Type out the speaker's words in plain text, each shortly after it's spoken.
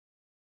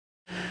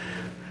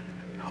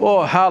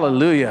Oh,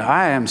 hallelujah.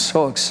 I am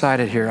so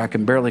excited here. I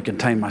can barely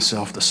contain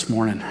myself this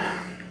morning.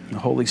 The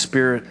Holy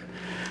Spirit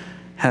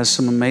has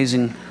some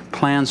amazing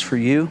plans for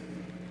you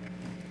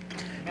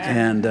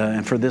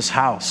and for this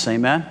house.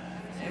 Amen?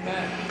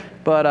 Amen.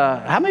 But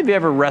how many of you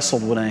ever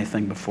wrestled with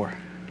anything before?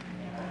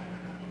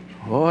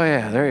 Oh,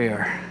 yeah, there you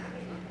are.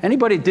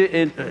 Anybody do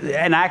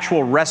an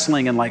actual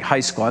wrestling in like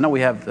high school? I know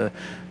we have the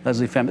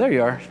Leslie family. There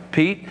you are.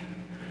 Pete.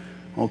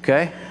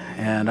 Okay.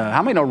 And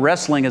how many know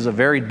wrestling is a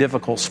very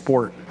difficult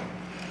sport?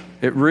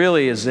 It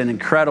really is an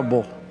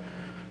incredibly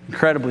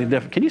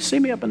difficult. Can you see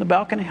me up in the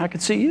balcony? I can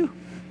see you.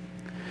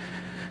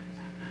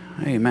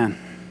 Amen.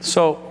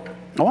 So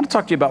I want to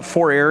talk to you about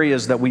 4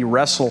 areas that we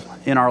wrestle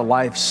in our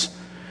lives.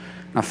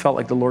 I felt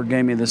like the Lord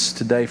gave me this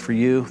today for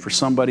you, for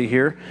somebody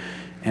here.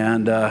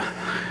 And the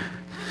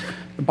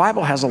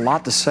Bible has a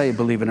lot to say,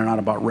 believe it or not,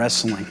 about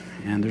wrestling.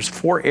 And there's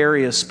 4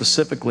 areas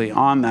specifically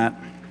on that.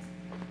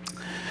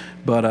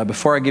 But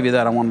before I give you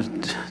that, I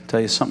want to tell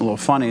you something a little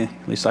funny.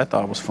 At least I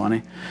thought it was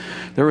funny.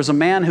 There was a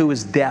man who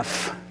was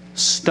deaf,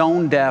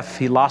 stone deaf.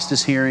 He lost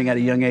his hearing at a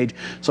young age.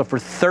 So for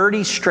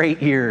 30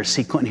 straight years,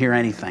 he couldn't hear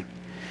anything.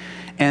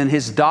 And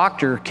his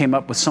doctor came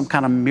up with some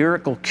kind of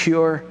miracle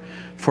cure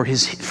for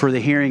the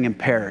hearing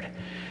impaired.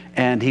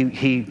 And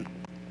he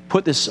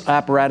put this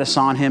apparatus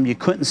on him. You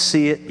couldn't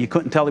see it. You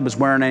couldn't tell he was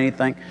wearing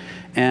anything.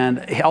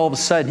 And all of a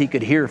sudden, he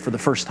could hear for the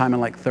first time in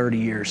like 30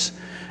 years.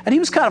 And he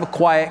was kind of a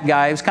quiet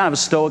guy. He was kind of a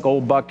stoic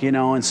old buck, you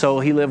know, and so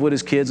he lived with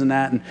his kids and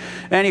that. And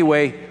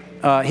anyway,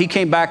 he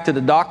came back to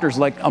the doctors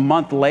like a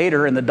month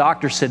later, and the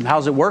doctor said,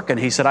 "How's it working?"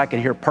 He said, "I can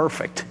hear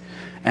perfect."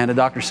 And the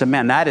doctor said,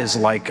 "Man, that is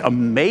like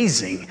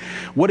amazing.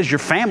 What does your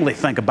family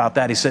think about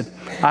that?" He said,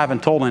 "I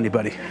haven't told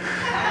anybody."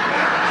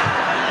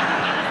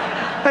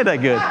 Ain't that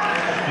good?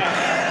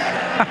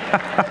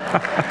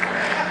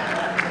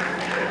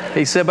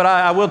 He said, "But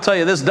I will tell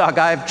you this, Doc,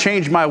 I've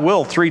changed my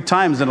will 3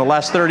 times in the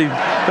last 30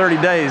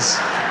 days.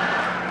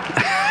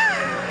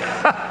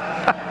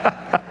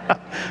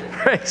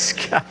 Praise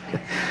God.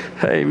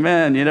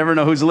 Amen. You never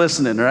know who's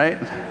listening, right?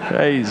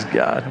 Praise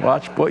God.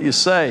 Watch what you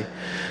say.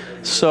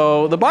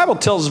 So the Bible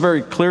tells us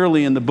very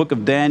clearly in the book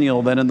of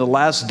Daniel that in the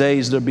last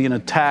days there'll be an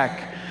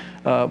attack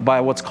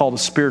by what's called the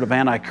spirit of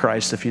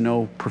Antichrist, if you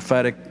know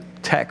prophetic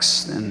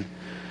texts. And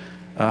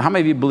how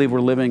many of you believe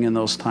we're living in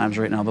those times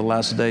right now, the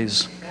last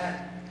days?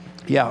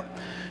 Yeah.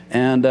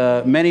 And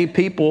many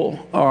people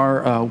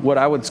are what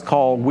I would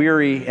call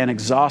weary and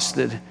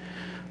exhausted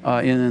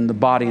in the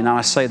body. And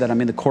I say that, I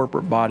mean the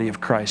corporate body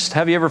of Christ.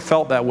 Have you ever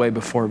felt that way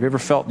before? Have you ever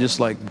felt just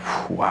like,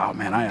 wow,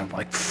 man, I am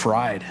like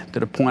fried to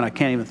the point I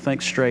can't even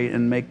think straight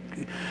and make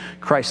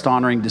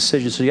Christ-honoring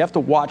decisions? So you have to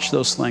watch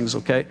those things,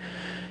 okay?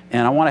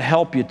 And I want to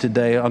help you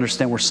today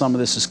understand where some of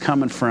this is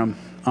coming from.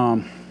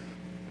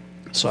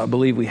 So I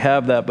believe we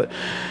have that. But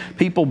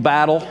people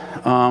battle.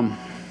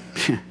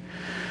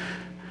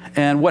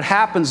 And what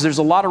happens, there's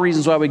a lot of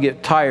reasons why we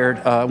get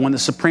tired. When the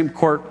Supreme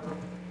Court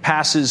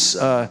passes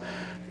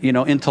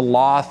into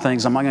law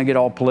things, I'm not going to get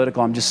all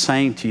political. I'm just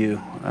saying to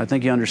you, I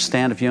think you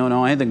understand if you don't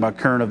know anything about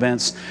current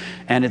events.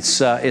 And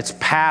it's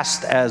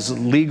passed as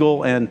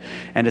legal and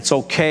it's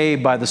okay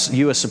by the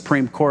U.S.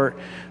 Supreme Court,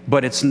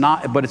 but it's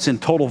not. But it's in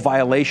total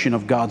violation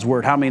of God's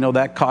word. How many know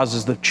that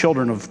causes the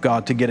children of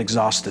God to get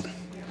exhausted?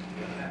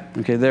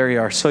 Okay, there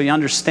you are. So you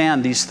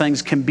understand these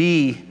things can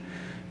be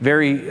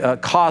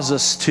cause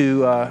us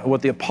to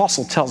what the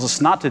apostle tells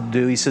us not to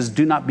do. He says,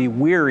 "Do not be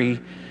weary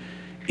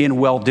in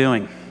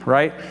well-doing,"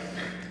 right?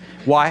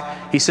 Why?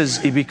 He says,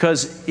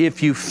 because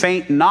if you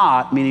faint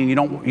not, meaning you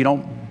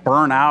don't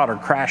burn out or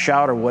crash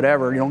out or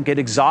whatever, you don't get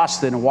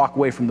exhausted and walk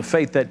away from the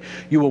faith, that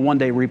you will one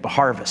day reap a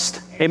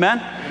harvest.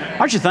 Amen?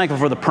 Aren't you thankful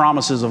for the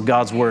promises of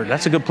God's word?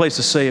 That's a good place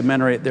to say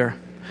amen right there.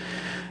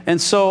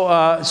 And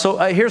so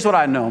here's what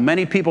I know.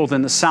 Many people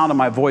within the sound of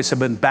my voice have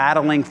been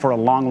battling for a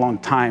long, long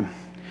time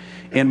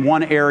in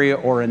one area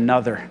or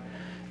another.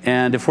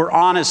 And if we're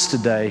honest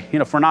today,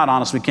 if we're not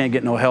honest, we can't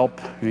get no help.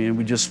 I mean,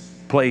 we just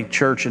play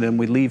church and then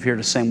we leave here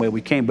the same way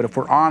we came. But if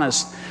we're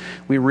honest,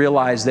 we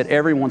realize that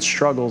everyone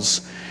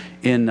struggles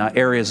in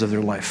areas of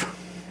their life.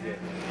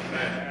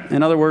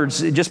 In other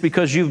words, just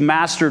because you've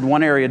mastered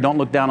one area, don't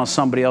look down on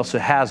somebody else who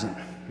hasn't.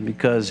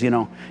 Because,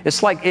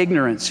 it's like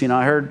ignorance.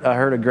 I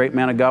heard a great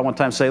man of God one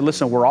time say,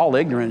 "Listen, we're all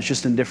ignorant, it's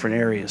just in different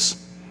areas."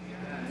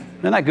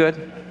 Isn't that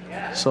good?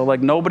 So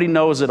like nobody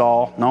knows it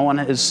all. No one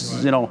is,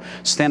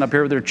 stand up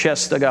here with their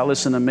chest stuck out,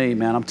 "Listen to me,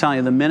 man." I'm telling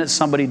you, the minute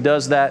somebody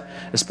does that,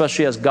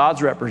 especially as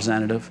God's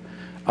representative,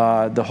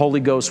 the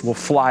Holy Ghost will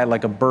fly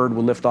like a bird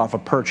will lift off a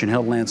perch and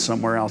he'll land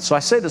somewhere else. So I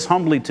say this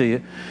humbly to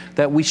you,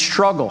 that we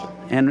struggle.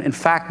 And in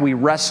fact, we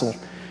wrestle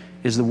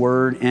is the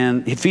word.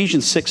 And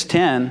Ephesians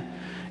 6:10,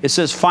 it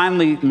says,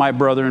 "Finally, my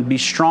brethren, be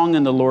strong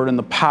in the Lord and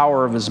the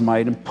power of his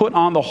might, and put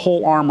on the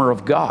whole armor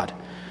of God,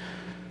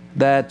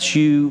 that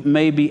you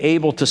may be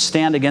able to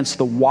stand against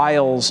the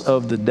wiles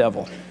of the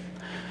devil.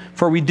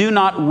 For we do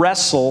not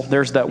wrestle,"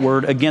 there's that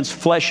word, "against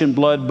flesh and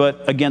blood,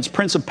 but against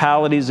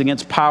principalities,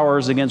 against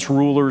powers, against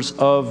rulers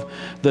of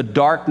the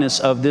darkness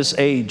of this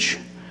age,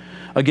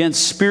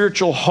 against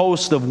spiritual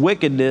hosts of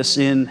wickedness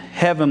in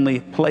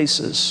heavenly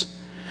places."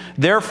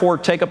 Therefore,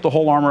 take up the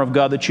whole armor of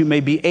God that you may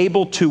be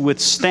able to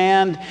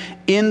withstand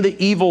in the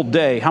evil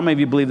day. How many of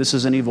you believe this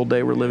is an evil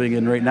day we're living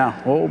in right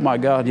now? Oh my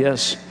God,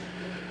 yes.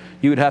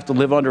 You would have to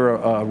live under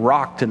a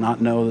rock to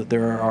not know that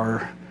there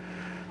are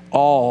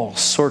all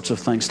sorts of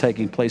things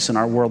taking place in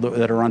our world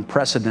that are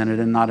unprecedented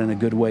and not in a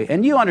good way.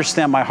 And you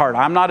understand my heart.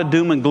 I'm not a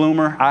doom and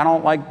gloomer. I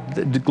don't like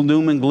the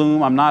doom and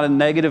gloom. I'm not a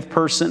negative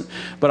person,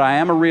 but I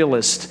am a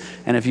realist.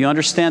 And if you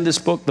understand this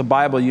book, the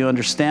Bible, you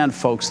understand,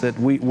 folks, that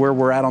where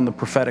we're at on the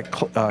prophetic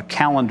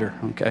calendar,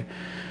 okay?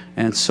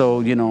 And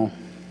so, you know,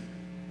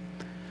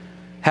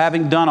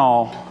 having done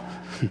all,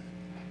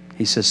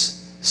 he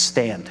says,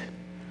 stand.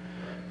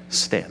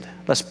 Stand.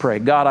 Let's pray.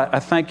 God, I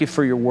thank you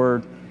for your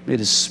word. It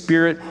is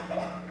spirit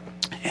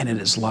and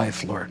it is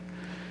life, Lord.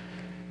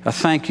 I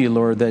thank you,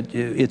 Lord, that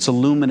it's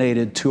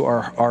illuminated to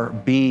our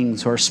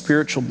beings, our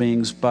spiritual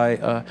beings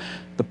by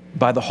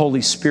the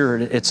Holy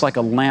Spirit. It's like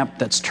a lamp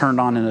that's turned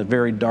on in a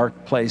very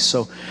dark place.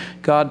 So,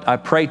 God, I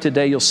pray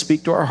today you'll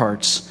speak to our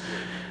hearts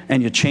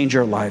and you'll change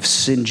our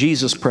lives. In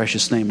Jesus'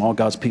 precious name, all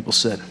God's people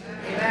said.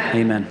 Amen.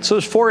 Amen. So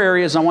there's 4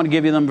 areas. I want to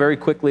give you them very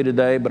quickly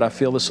today, but I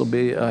feel this will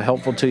be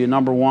helpful to you.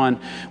 Number 1,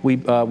 we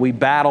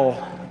battle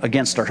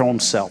against our own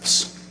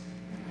selves.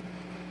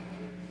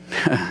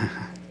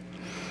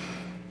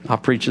 I'll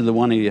preach to the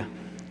one of you.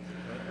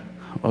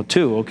 Oh,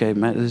 2. Okay,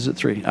 is it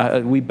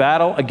 3? We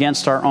battle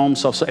against our own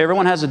self. So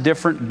everyone has a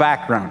different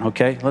background,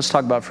 okay? Let's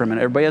talk about it for a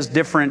minute. Everybody has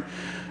different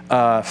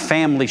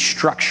family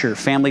structure,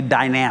 family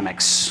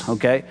dynamics,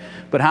 okay?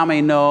 But how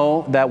many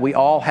know that we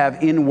all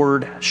have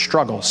inward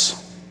struggles?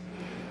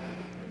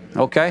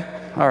 Okay?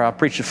 All right, I'll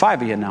preach to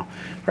 5 of you now.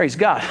 Praise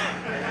God.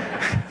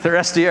 The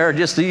rest of you are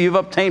just, you've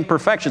obtained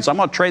perfection. So I'm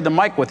going to trade the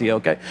mic with you,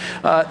 okay?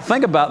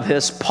 Think about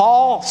this.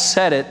 Paul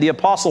said it. The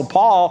Apostle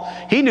Paul,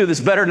 he knew this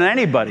better than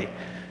anybody.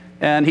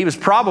 And he was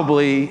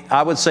probably,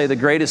 I would say, the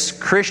greatest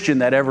Christian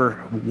that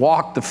ever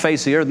walked the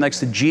face of the earth next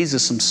to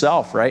Jesus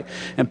himself, right?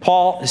 And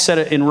Paul said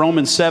it in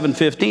Romans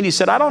 7:15. He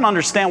said, I don't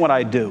understand what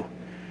I do.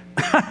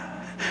 Do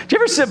you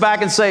ever sit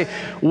back and say,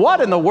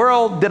 what in the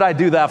world did I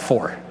do that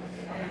for?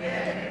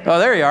 Oh,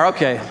 there you are.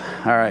 Okay.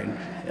 All right.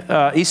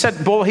 He said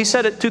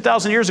it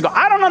 2,000 years ago.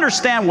 I don't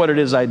understand what it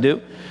is I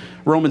do.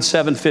 Romans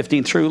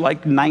 7:15 through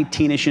like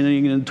 19-ish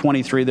and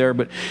 23 there.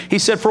 But he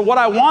said, for what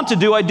I want to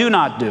do, I do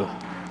not do.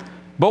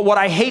 But what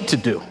I hate to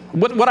do,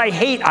 what I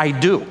hate, I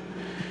do.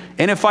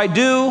 And if I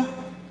do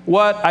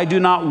what I do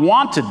not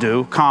want to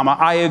do, comma,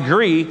 I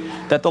agree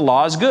that the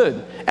law is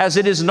good. As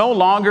it is no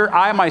longer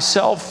I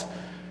myself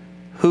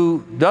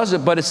who does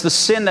it, but it's the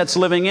sin that's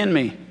living in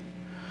me.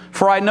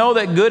 For I know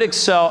that good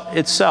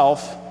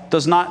itself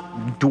does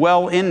not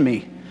dwell in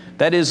me.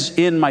 That is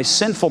in my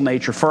sinful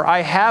nature. For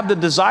I have the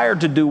desire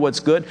to do what's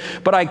good,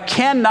 but I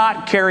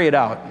cannot carry it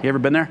out. You ever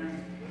been there?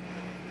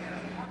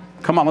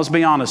 Come on, let's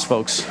be honest,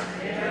 folks.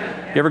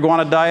 You ever go on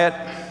a diet?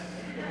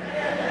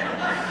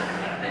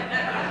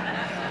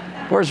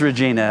 Where's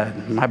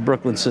Regina, my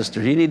Brooklyn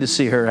sister? You need to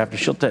see her after.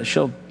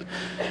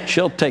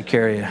 She'll take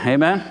care of you.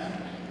 Amen?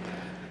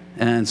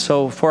 And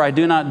so, for I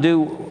do not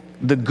do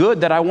the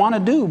good that I want to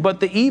do, but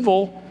the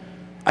evil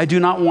I do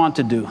not want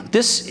to do.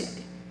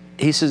 This,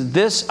 he says,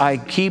 this I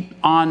keep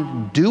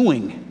on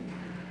doing,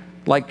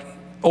 like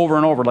over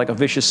and over, like a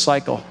vicious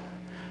cycle.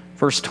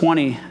 Verse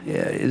 20,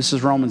 this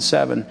is Romans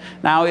 7.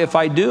 Now, if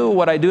I do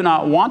what I do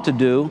not want to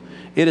do,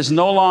 it is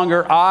no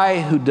longer I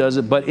who does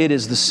it, but it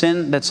is the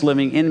sin that's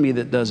living in me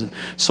that does it.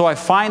 So I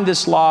find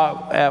this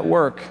law at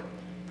work.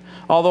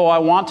 Although I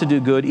want to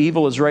do good,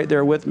 evil is right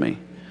there with me.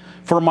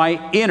 For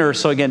my inner,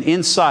 so again,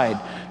 inside,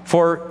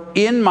 for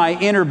in my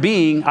inner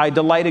being, I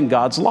delight in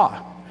God's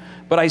law.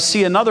 But I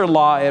see another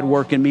law at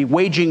work in me,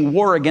 waging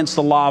war against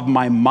the law of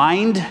my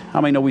mind.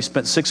 How many know we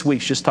spent 6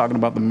 weeks just talking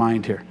about the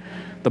mind here?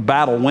 The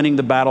battle, winning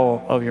the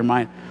battle of your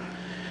mind.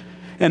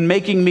 And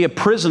making me a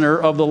prisoner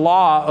of the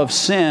law of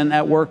sin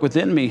at work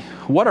within me.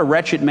 What a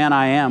wretched man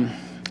I am!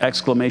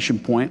 Exclamation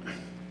point.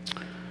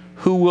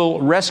 Who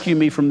will rescue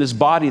me from this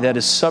body that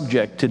is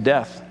subject to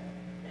death?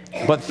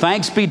 But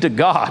thanks be to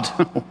God.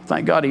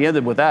 Thank God he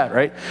ended with that,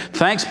 right?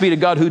 Thanks be to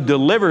God who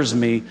delivers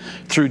me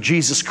through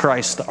Jesus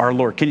Christ our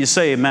Lord. Can you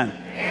say amen?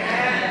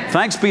 Amen.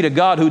 Thanks be to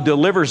God who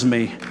delivers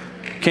me.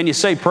 Can you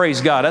say praise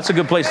God? That's a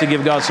good place to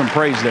give God some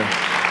praise there.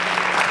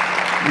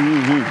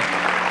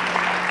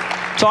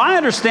 Mm-hmm. So I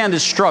understand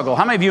his struggle.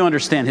 How many of you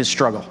understand his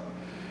struggle?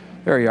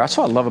 There you are. That's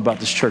what I love about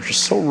this church. It's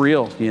so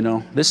real, you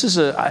know. This is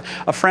a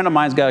friend of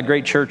mine's got a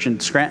great church in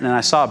Scranton, and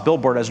I saw a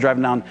billboard. I was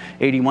driving down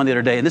 81 the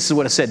other day, and this is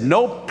what it said: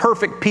 no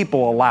perfect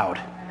people allowed.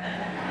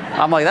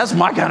 I'm like, that's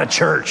my kind of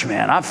church,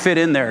 man. I fit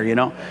in there, you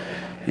know.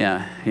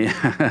 Yeah.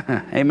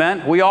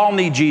 Amen. We all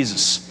need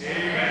Jesus.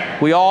 Amen.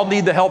 We all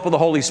need the help of the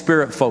Holy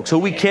Spirit, folks. Who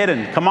we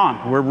kidding? Come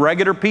on. We're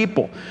regular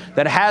people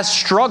that has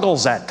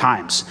struggles at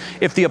times.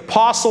 If the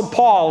Apostle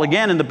Paul,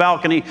 again in the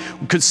balcony,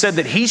 could said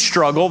that he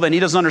struggled, then he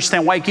doesn't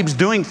understand why he keeps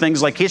doing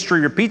things like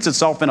history repeats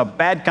itself in a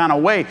bad kind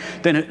of way,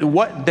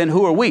 then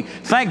who are we?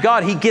 Thank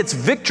God he gets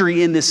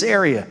victory in this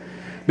area.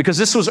 because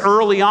this was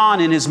early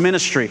on in his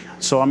ministry.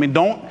 So, I mean,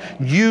 don't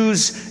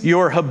use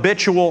your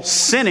habitual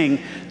sinning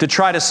to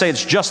try to say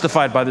it's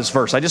justified by this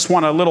verse. I just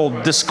want a little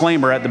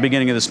disclaimer at the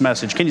beginning of this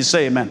message. Can you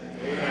say amen?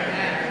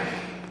 Amen.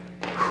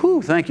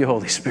 Whew, thank you,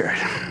 Holy Spirit.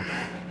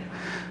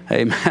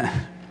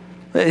 Amen.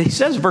 He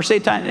says, verse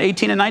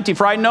 18 and 19,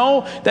 for I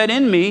know that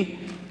in me,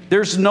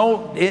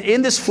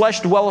 in this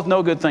flesh dwelleth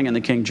no good thing, in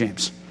the King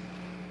James.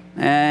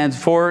 And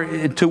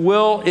for to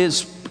will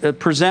is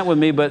present with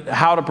me, but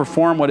how to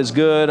perform what is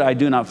good I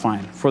do not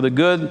find. For the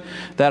good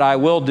that I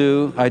will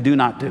do, I do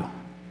not do.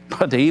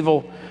 But the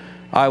evil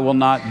I will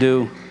not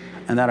do,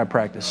 and that I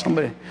practice.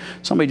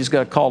 Somebody just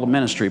got a call to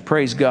ministry.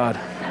 Praise God.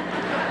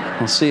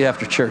 We'll see you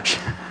after church.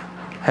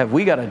 Have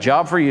we got a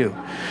job for you?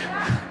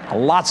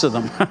 Lots of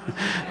them.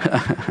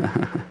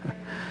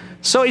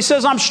 So he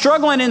says, I'm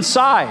struggling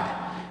inside.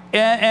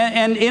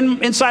 And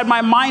inside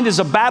my mind is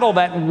a battle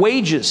that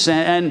wages.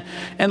 And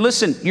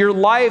listen, your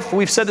life,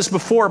 we've said this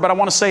before, but I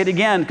want to say it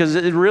again because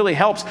it really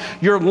helps.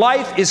 Your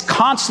life is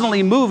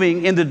constantly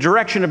moving in the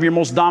direction of your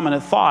most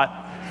dominant thought.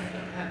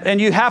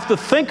 And you have to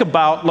think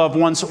about, loved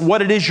ones,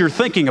 what it is you're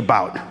thinking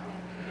about.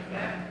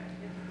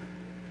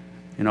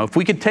 You know, if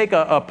we could take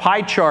a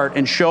pie chart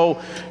and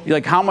show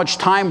like how much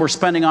time we're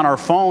spending on our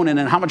phone and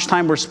then how much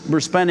time we're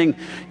spending,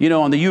 you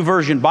know, on the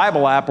YouVersion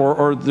Bible app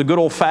or the good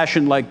old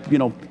fashioned, like, you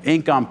know,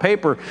 ink on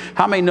paper,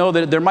 how many know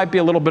that there might be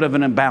a little bit of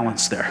an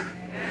imbalance there?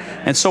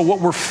 And so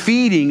what we're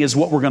feeding is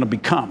what we're going to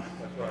become.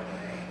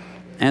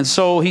 And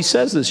so he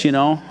says this,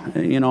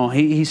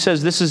 he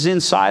says, this is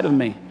inside of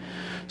me.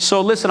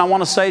 So listen, I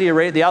want to say to you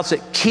right at the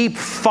outset, keep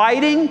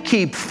fighting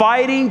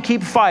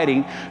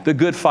the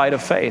good fight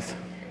of faith.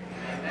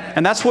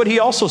 And that's what he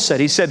also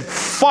said. He said,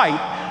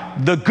 fight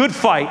the good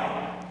fight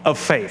of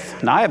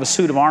faith. Now, I have a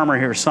suit of armor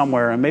here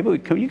somewhere, and maybe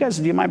do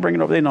you mind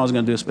bringing it over? They know I was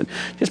going to do this, but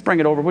just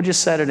bring it over. We'll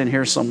just set it in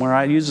here somewhere.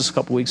 I used this a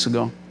couple weeks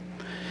ago.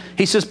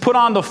 He says, put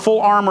on the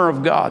full armor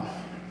of God,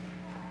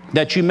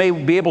 that you may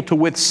be able to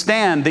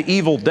withstand the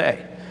evil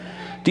day.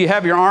 Do you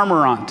have your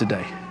armor on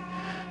today?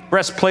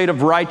 Breastplate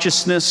of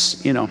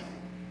righteousness,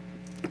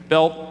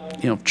 belt,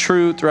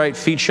 truth, right?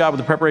 Feet shod with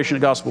the preparation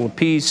of the gospel of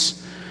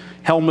peace,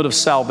 helmet of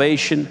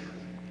salvation,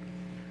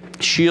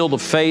 shield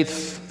of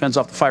faith, fends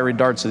off the fiery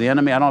darts of the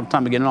enemy. I don't have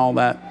time to get into all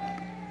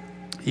that.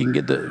 You can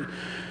get the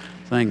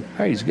thing.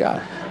 Praise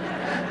God.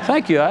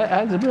 Thank you.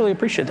 I really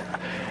appreciate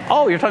that.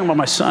 Oh, you're talking about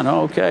my son.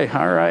 Oh, okay.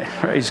 All right.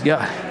 Praise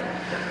God.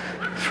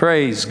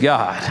 Praise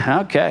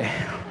God. Okay.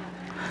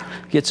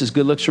 Gets his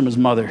good looks from his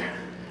mother.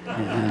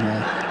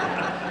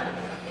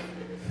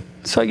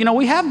 So,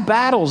 we have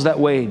battles that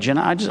wage, and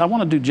I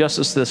want to do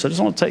justice to this. I just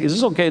want to is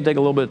this okay to take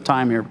a little bit of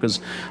time here? Because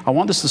I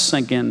want this to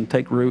sink in and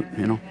take root,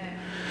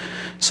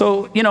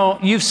 So,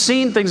 you've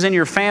seen things in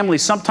your family,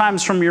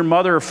 sometimes from your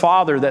mother or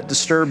father, that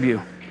disturb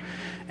you.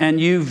 And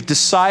you've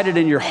decided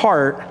in your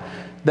heart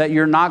that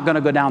you're not going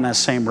to go down that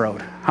same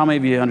road. How many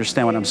of you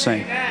understand what I'm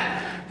saying?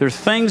 There are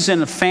things in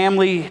the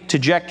family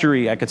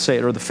trajectory, I could say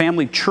it, or the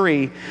family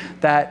tree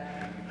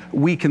that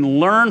we can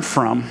learn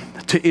from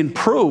to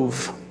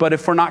improve. But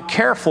if we're not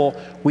careful,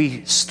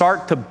 we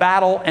start to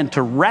battle and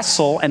to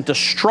wrestle and to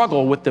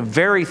struggle with the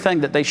very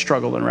thing that they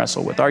struggle and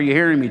wrestle with. Are you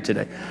hearing me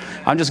today?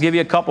 I'll just give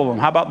you a couple of them.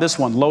 How about this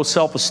one? Low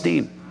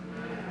self-esteem.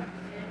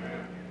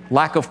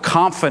 Lack of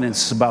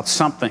confidence about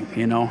something,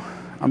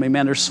 I mean,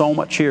 man, there's so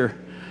much here.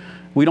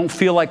 We don't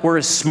feel like we're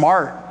as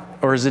smart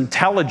or as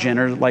intelligent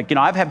or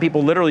I've had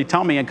people literally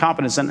tell me in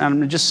confidence, and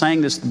I'm just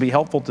saying this to be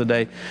helpful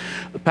today.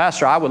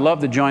 Pastor, I would love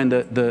to join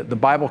the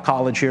Bible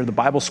college here, the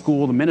Bible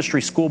school, the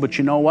ministry school, but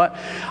you know what?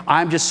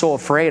 I'm just so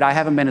afraid. I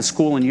haven't been in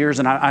school in years,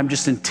 and I'm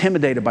just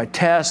intimidated by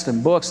tests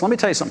and books. Let me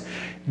tell you something.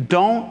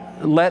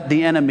 Don't let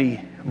the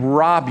enemy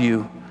rob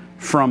you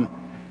from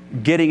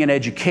getting an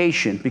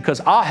education,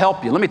 because I'll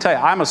help you. Let me tell you,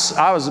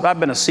 I've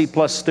been a C+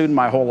 student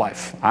my whole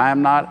life.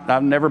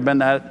 I've never been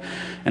that.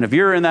 And if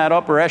you're in that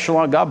upper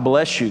echelon, God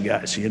bless you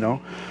guys,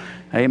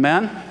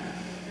 Amen.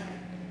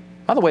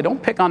 By the way,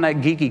 don't pick on that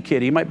geeky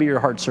kid. He might be your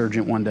heart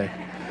surgeon one day.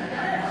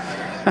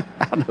 I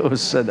don't know who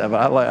said that,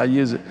 but I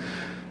use it.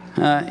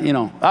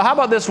 How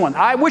about this one?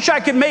 I wish I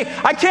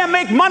can't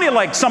make money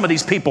like some of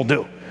these people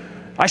do.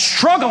 I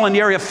struggle in the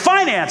area of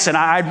finance, and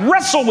I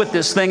wrestle with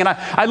this thing, and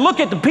I look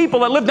at the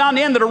people that live down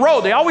the end of the road.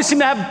 They always seem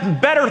to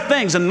have better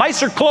things and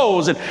nicer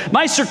clothes and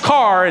nicer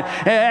car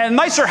and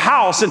nicer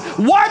house. And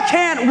why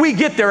can't we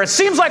get there? It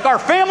seems like our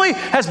family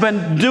has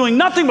been doing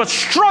nothing but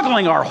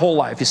struggling our whole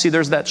life. You see,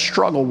 there's that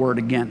struggle word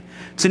again.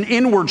 It's an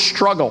inward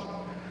struggle.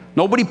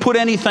 Nobody put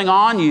anything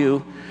on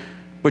you,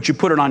 but you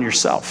put it on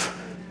yourself.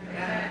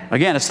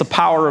 Again, it's the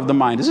power of the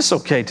mind. Is this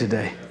okay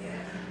today?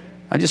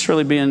 I just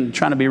really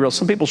trying to be real.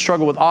 Some people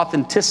struggle with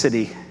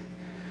authenticity,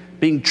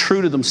 being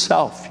true to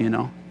themselves,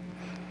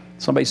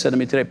 Somebody said to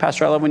me today,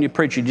 Pastor, I love when you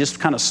preach. You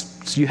just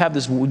you have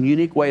this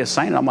unique way of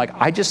saying it. I'm like,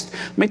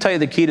 let me tell you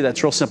the key to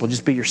that's real simple.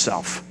 Just be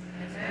yourself.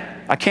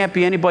 I can't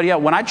be anybody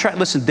else. When I try,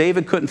 listen,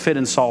 David couldn't fit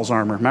in Saul's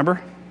armor,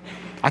 remember?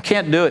 I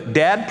can't do it.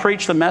 Dad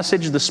preached the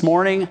message this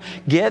morning.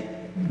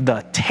 Get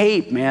the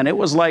tape, man. It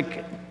was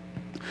like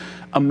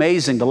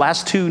amazing. The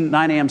last 2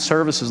 9 a.m.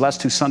 services,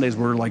 last 2 Sundays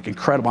were like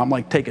incredible. I'm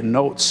like taking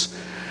notes,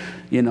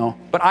 you know.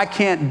 But I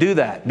can't do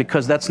that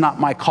because that's not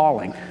my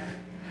calling.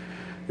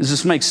 Does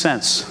this make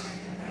sense?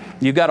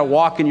 You got to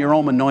walk in your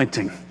own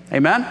anointing.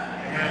 Amen?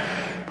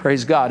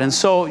 Praise God. And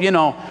so, you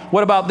know,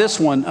 what about this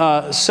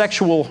one?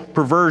 Sexual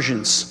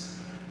perversions.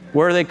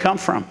 Where do they come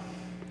from?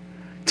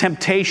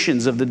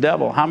 Temptations of the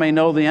devil. How many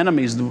know the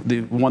enemy is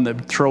the one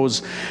that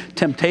throws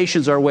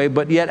temptations our way?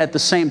 But yet at the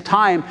same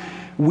time,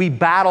 we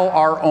battle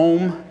our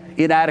own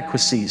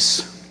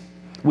inadequacies.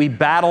 We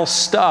battle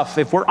stuff.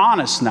 If we're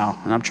honest now,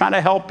 and I'm trying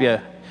to help you,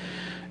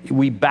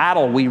 we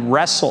battle, we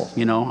wrestle,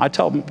 you know. I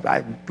tell them,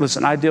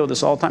 listen, I deal with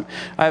this all the time.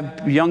 I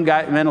have young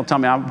men will tell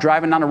me, I'm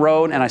driving down the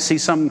road and I see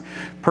some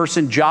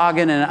person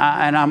jogging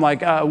and I'm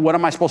like, what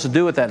am I supposed to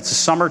do with that? It's the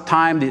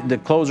summertime, the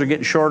clothes are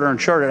getting shorter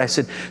and shorter. And I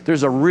said,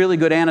 there's a really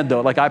good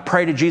antidote. Like I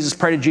pray to Jesus,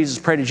 pray to Jesus,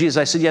 pray to Jesus.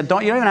 I said, yeah, you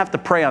don't even have to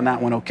pray on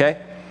that one,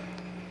 okay?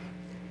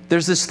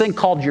 There's this thing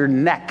called your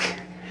neck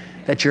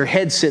that your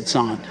head sits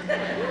on.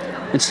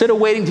 Instead of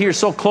waiting till you're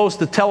so close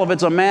to tell if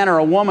it's a man or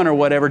a woman or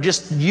whatever,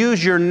 just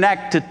use your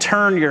neck to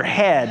turn your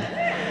head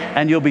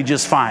and you'll be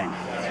just fine.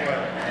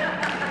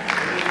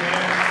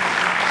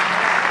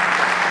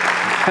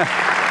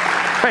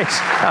 Praise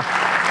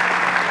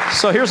God.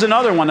 So here's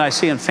another one I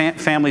see in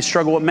families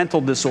struggle with mental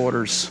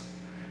disorders.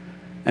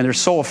 And they're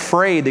so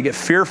afraid, they get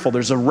fearful.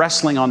 There's a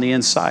wrestling on the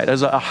inside.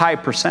 There's a high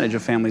percentage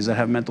of families that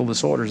have mental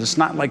disorders. It's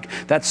not like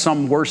that's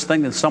some worse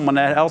thing than someone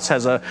else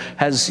has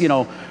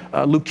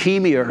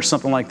leukemia or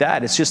something like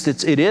that. It's just,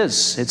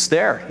 it's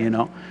there, you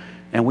know.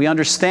 And we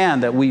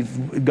understand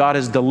that God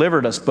has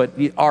delivered us, but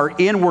our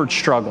inward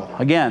struggle,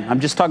 again, I'm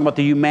just talking about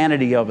the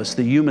humanity of us,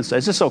 the human side.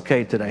 Is this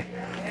okay today?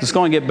 It's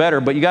going to get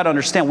better, but you got to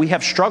understand we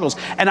have struggles.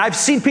 And I've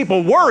seen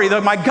people worry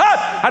that, my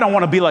God, I don't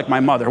want to be like my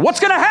mother. What's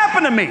going to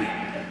happen to me?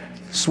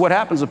 This is what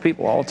happens with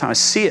people all the time. I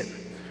see it.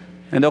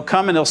 And they'll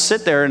come and they'll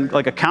sit there in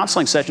like a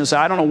counseling session and say,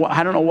 I don't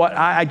know what,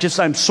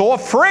 I'm so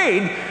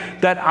afraid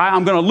that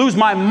I'm going to lose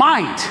my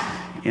mind,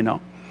 you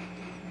know.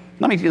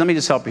 Let me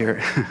just help you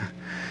here.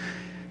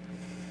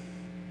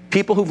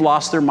 People who've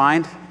lost their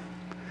mind,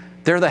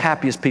 they're the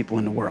happiest people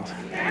in the world.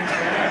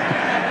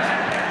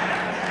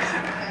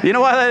 You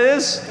know why that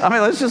is? I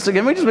mean,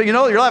 you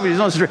know, you're laughing.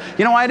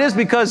 You know why it is?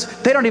 Because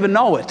they don't even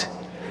know it.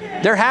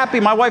 They're happy.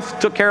 My wife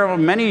took care of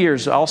them many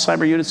years,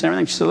 Alzheimer's units and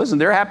everything. She said, listen,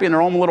 they're happy in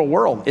their own little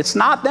world. It's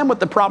not them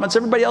with the problem. It's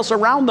everybody else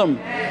around them.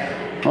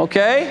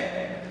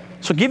 Okay?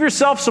 So give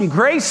yourself some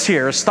grace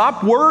here.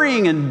 Stop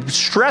worrying and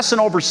stressing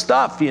over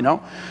stuff, you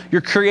know.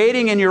 You're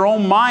creating in your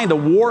own mind a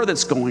war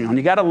that's going on.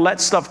 You got to let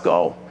stuff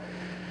go.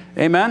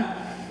 Amen?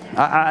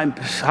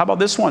 How about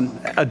this one?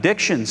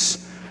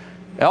 Addictions,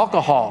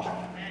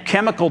 alcohol,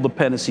 chemical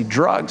dependency,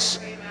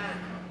 drugs.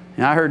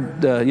 And I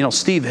heard,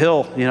 Steve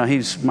Hill,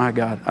 he's, my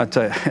God, I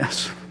tell you,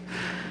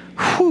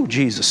 whew,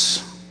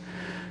 Jesus.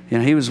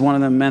 He was one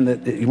of them men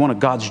one of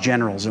God's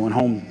generals that went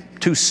home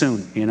too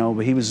soon,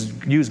 but he was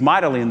used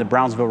mightily in the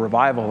Brownsville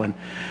revival. And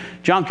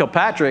John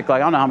Kilpatrick, I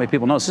don't know how many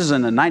people know this is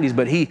in the 90s,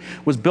 but he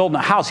was building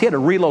a house. He had to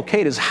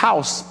relocate his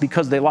house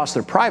because they lost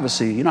their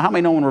privacy. You know how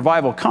many know when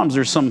revival comes,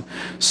 there's some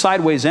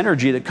sideways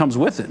energy that comes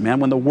with it, man.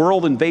 When the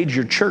world invades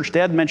your church,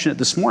 Dad mentioned it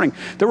this morning,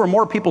 there were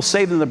more people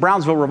saved in the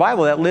Brownsville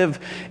revival that live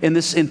in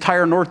this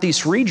entire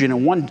Northeast region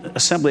in one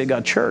Assembly of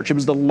God church. It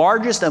was the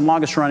largest and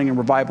longest running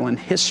revival in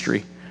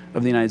history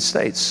of the United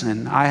States.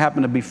 And I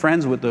happen to be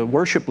friends with the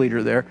worship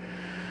leader there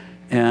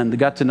and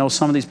got to know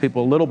some of these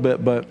people a little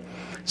bit, but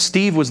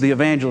Steve was the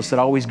evangelist that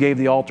always gave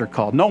the altar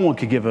call. No one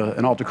could give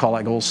an altar call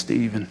like old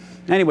Steve. And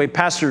anyway,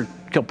 Pastor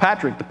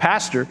Kilpatrick, the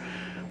pastor,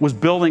 was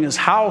building his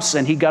house,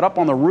 and he got up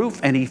on the roof,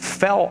 and he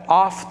fell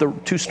off the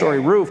 2-story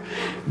roof,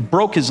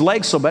 broke his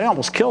leg so bad he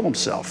almost killed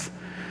himself.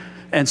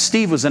 And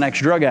Steve was an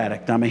ex-drug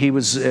addict. I mean, he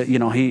was,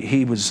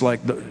 he was like,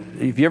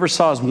 if you ever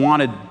saw his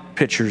wanted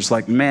pictures,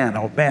 like, man,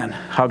 oh man,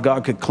 how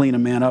God could clean a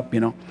man up,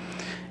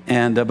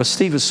 And but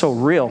Steve is so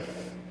real.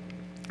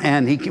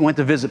 And he went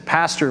to visit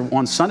Pastor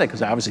one Sunday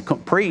because I obviously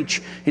couldn't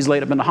preach. He's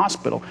laid up in the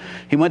hospital.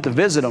 He went to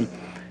visit him,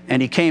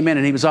 and he came in,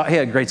 and he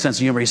had a great sense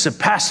of humor. He said,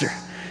 Pastor,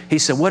 he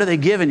said, what are they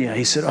giving you?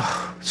 He said,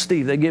 oh,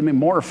 Steve, they gave me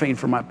morphine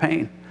for my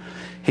pain.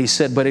 He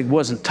said, but it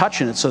wasn't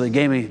touching it, so they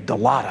gave me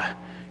Dilaudid.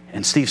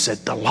 And Steve said,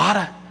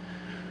 Dilaudid?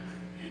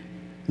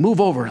 Move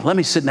over. Let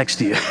me sit next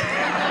to you.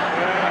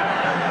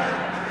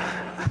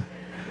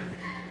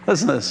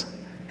 Listen to this.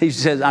 He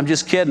says, I'm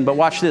just kidding, but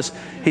watch this.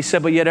 He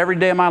said, but yet every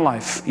day of my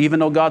life, even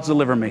though God's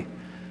delivered me,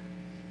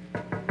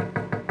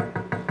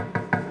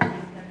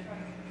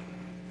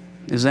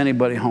 is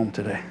anybody home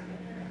today?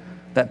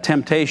 That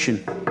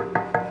temptation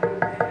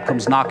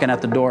comes knocking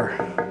at the door.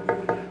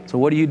 So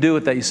what do you do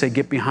with that? You say,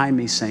 get behind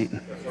me, Satan.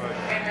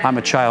 I'm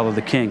a child of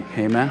the King.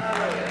 Amen.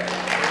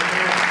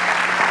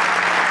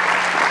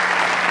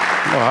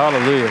 Oh,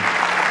 hallelujah.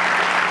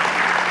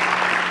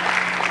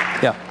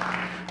 Yeah.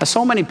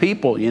 So many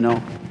people, they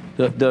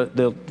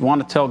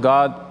want to tell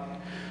God,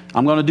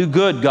 I'm going to do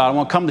good, God. I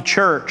want to come to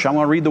church. I'm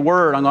going to read the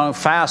Word. I'm going to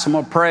fast. I'm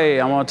going to pray.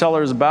 I'm going to tell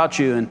others about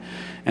you.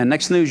 And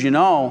next news you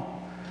know,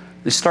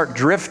 they start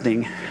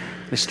drifting.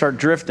 They start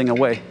drifting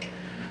away.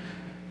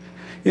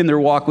 in their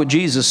walk with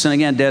Jesus. And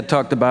again, Dad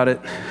talked about it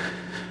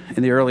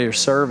in the earlier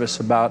service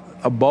about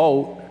a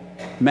boat,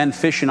 men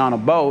fishing on a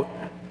boat,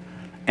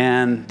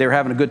 and they were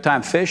having a good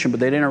time fishing, but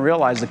they didn't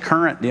realize the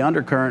current, the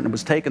undercurrent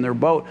was taking their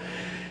boat,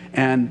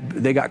 and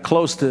they got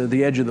close to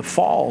the edge of the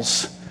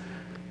falls,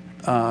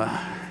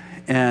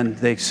 and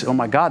they said, oh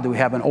my God, do we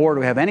have an oar,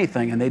 do we have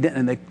anything? And they didn't,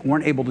 and they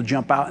weren't able to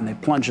jump out, and they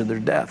plunged to their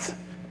death.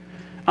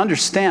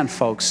 Understand,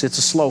 folks, it's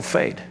a slow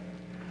fade.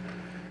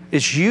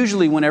 It's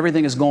usually when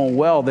everything is going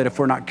well that if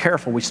we're not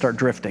careful, we start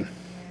drifting.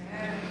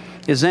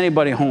 Is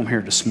anybody home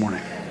here this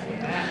morning?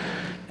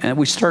 And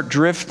we start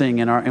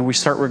drifting and we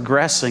start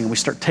regressing, and we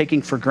start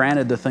taking for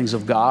granted the things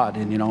of God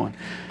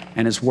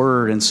and His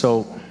Word. And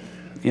so,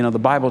 the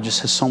Bible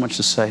just has so much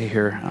to say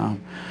here.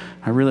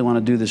 I really want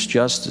to do this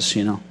justice,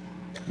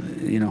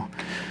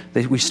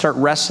 we start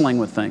wrestling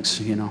with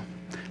things,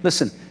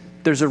 Listen,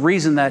 there's a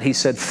reason that He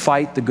said,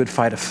 fight the good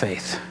fight of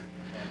faith.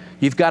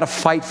 You've got to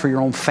fight for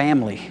your own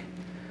family.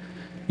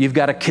 You've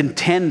got to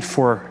contend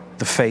for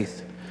the faith.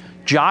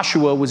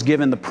 Joshua was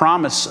given the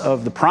promise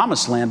of the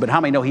promised land, but how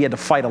many know he had to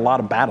fight a lot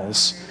of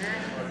battles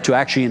to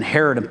actually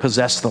inherit and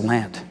possess the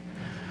land?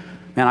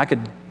 Man, I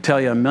could tell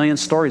you a million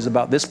stories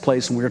about this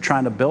place, and we were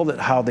trying to build it,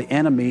 how the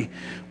enemy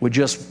would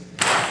just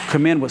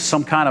come in with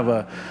some kind of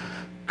a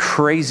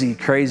crazy,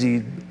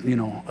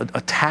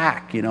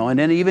 attack, and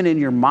then even in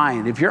your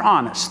mind, if you're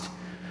honest,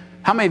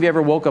 how many of you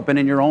ever woke up and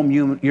in your own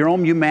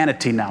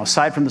humanity now,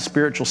 aside from the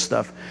spiritual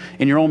stuff,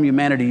 in your own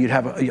humanity, you'd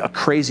have a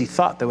crazy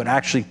thought that would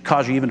actually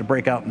cause you even to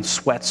break out in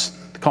sweats?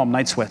 They call them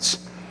night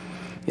sweats.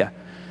 Yeah.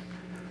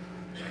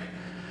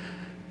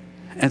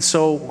 And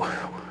so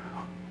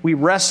we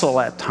wrestle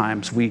at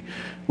times. We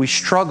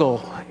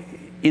struggle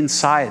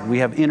inside. We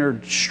have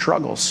inner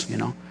struggles,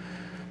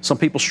 Some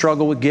people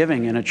struggle with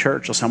giving in a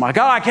church. They'll say, oh my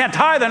God, I can't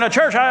tithe in a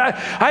church.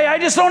 I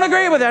just don't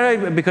agree with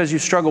that, because you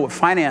struggle with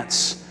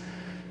finance.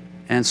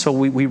 And so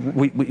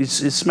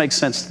this makes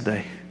sense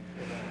today.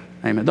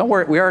 Amen. Don't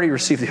worry. We already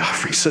received the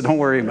offering, so don't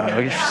worry about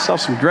it. Get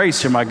yourself some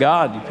grace here. My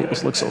God, you people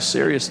look so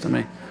serious to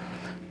me.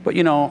 But,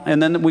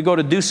 and then we go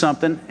to do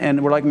something,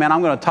 and we're like, man,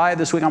 I'm going to tithe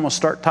this week. I'm going to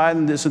start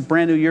tithing. This is a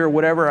brand new year or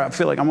whatever. I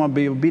feel like I'm going to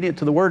be obedient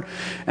to the Word.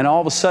 And all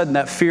of a sudden,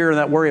 that fear and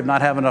that worry of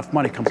not having enough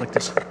money comes like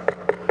this.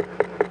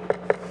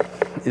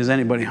 Is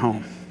anybody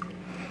home?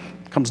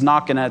 Comes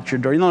knocking at your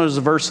door. There's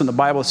a verse in the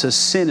Bible that says,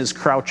 sin is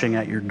crouching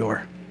at your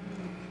door.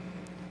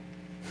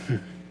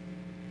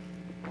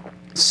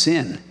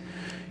 Sin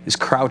is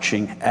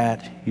crouching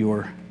at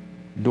your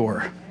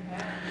door.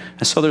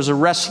 And so there's a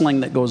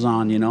wrestling that goes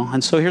on,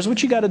 And so here's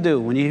what you got to do.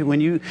 When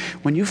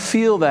you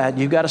feel that,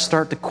 you've got to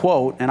start to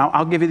quote, and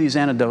I'll give you these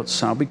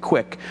antidotes, and I'll be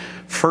quick.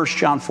 1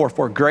 John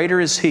 4:4, greater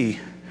is He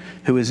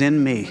who is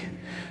in me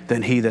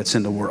than he that's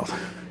in the world.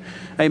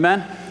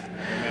 Amen?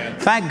 Amen.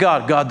 Thank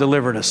God God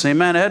delivered us.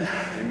 Amen, Ed?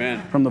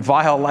 Amen. From the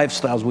vile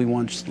lifestyles we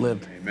once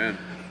lived. Amen.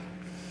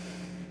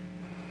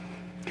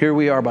 Here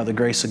we are by the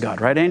grace of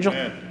God. Right, Angel?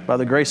 Amen. By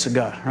the grace of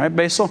God. Right,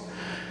 Basil?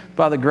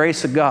 By the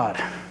grace of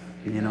God.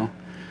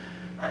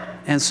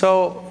 And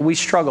so we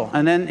struggle.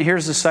 And then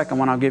here's the second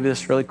one. I'll give you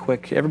this really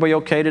quick. Everybody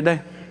okay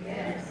today?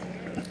 Yes.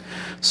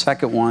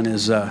 Second one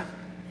is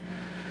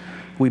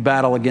we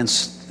battle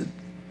against...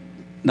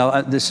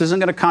 Now, this isn't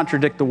going to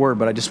contradict the word,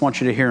 but I just want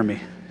you to hear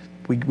me.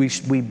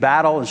 We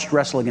battle and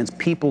wrestle against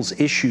people's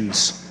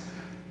issues.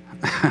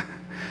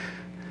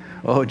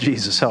 Oh,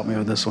 Jesus, help me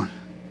with this one.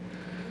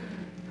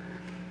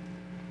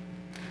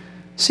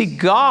 See,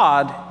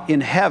 God in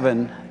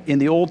heaven, in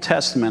the Old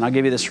Testament, I'll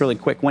give you this really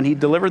quick. When He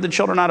delivered the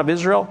children out of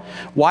Israel,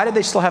 why did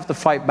they still have to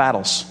fight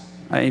battles?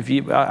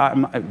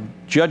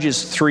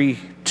 Judges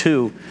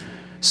 3:2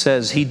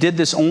 says He did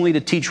this only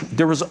to teach.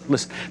 There was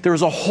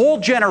a whole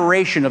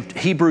generation of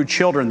Hebrew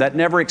children that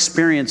never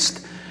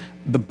experienced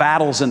the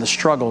battles and the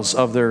struggles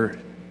of their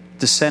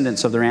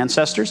descendants, of their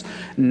ancestors.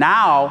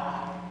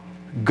 Now,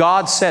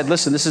 God said,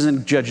 listen, this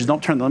isn't Judges.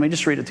 Don't turn. Let me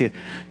just read it to you.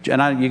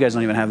 And you guys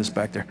don't even have this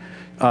back there.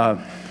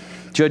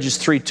 Judges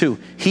 3:2.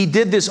 He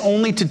did this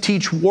only to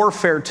teach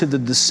warfare to the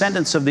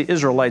descendants of the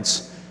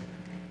Israelites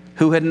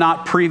who had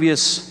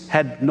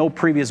no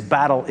previous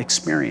battle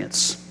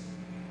experience.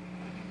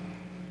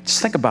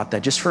 Just think about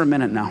that just for a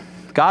minute now.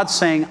 God's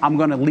saying, I'm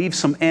going to leave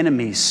some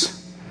enemies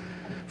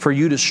for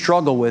you to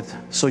struggle with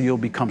so you'll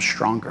become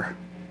stronger.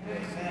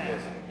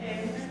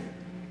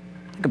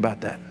 Think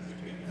about that.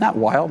 Not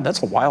wild.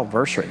 That's a wild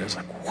verse right there. It's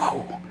like,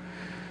 whoa.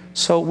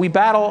 So we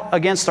battle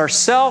against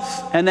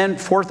ourselves, and then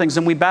four things,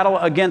 and we battle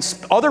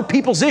against other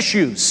people's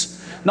issues.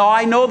 Now,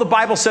 I know the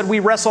Bible said we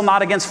wrestle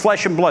not against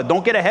flesh and blood.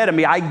 Don't get ahead of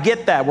me. I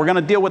get that. We're going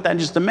to deal with that in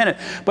just a minute.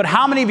 But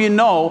how many of you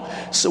know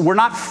we're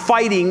not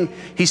fighting,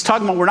 he's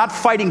talking about we're not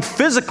fighting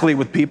physically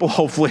with people,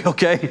 hopefully,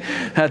 okay,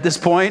 at this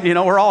point.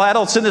 We're all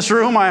adults in this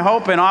room, I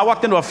hope. And I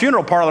walked into a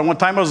funeral parlor one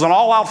time. It was an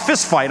all-out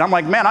fist fight. I'm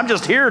like, man, I'm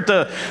just here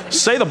to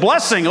say the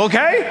blessing,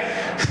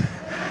 okay?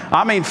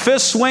 I mean,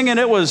 fist swinging,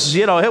 it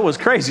was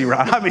crazy,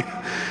 Ron. I mean,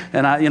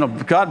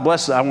 and God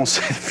bless, I won't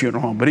say the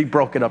funeral home, but he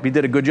broke it up. He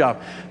did a good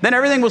job. Then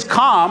everything was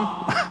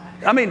calm.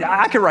 I mean,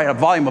 I could write a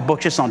volume of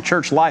book just on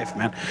church life,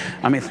 man.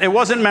 I mean, it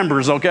wasn't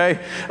members, okay?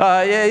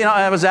 Yeah, you know,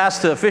 I was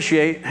asked to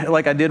officiate,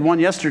 like I did one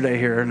yesterday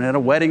here, and at a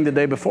wedding the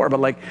day before. But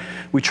like,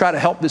 we try to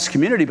help this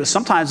community, but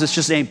sometimes it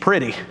just ain't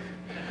pretty.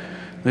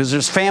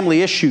 There's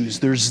family issues.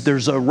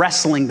 There's a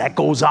wrestling that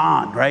goes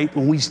on, right?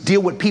 When we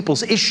deal with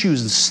people's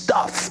issues and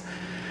stuff.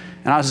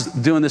 And I was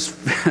doing this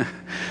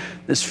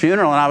this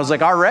funeral, and I was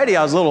like, already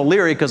I was a little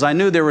leery because I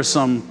knew there was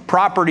some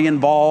property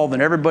involved,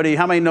 and everybody,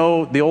 how many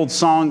know the old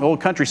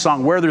country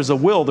song, where there's a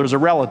will, there's a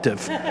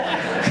relative?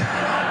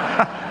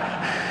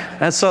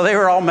 And so they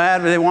were all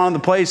mad, they wanted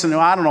the place, and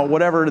I don't know,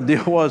 whatever the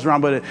deal was,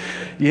 Ron, but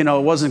it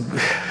wasn't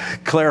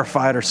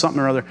clarified or something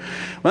or other.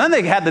 Well, then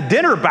they had the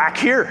dinner back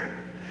here,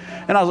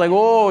 and I was like,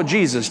 oh,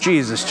 Jesus.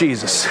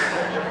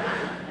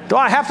 Do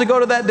I have to go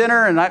to that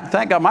dinner? And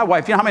thank God, my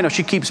wife, you know how many know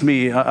she keeps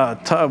me,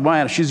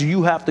 man, she says,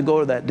 you have to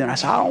go to that dinner. I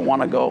said, I don't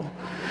want to go.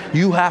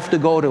 You have to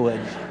go to it.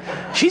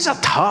 She's a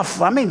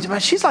tough, I mean,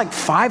 she's like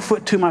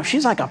 5'2".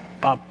 She's like a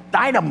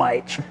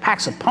dynamite. She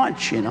packs a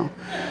punch, you know.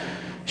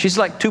 She's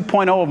like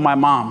 2.0 of my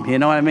mom, you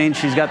know what I mean?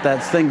 She's got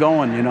that thing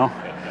going, you know.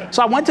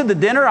 So I went to the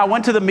dinner, I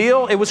went to the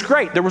meal. It was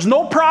great. There was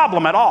no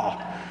problem at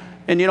all.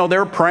 And, you know, they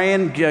were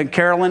praying,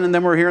 Carolyn and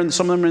them were here, and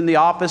some of them were in the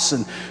office,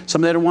 and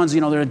some of the other ones, you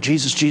know, they're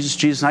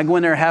Jesus. And I go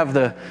in there and have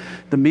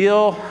the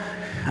meal,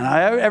 and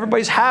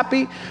everybody's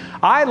happy.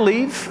 I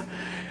leave,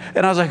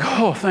 and I was like,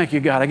 oh, thank you,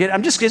 God.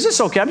 Is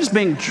this okay? I'm just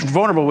being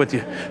vulnerable with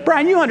you.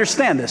 Brian, you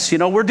understand this. You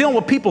know, we're dealing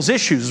with people's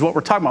issues is what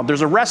we're talking about.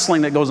 There's a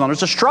wrestling that goes on.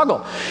 There's a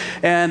struggle.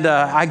 And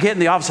I get in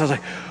the office, I was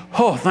like,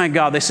 oh, thank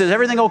God. They said, is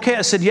everything okay?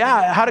 I said,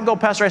 yeah. How'd it go,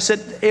 Pastor? I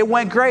said, it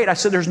went great. I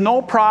said, there's no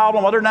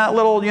problem other than that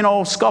little, you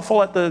know,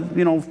 scuffle at the,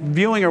 you know,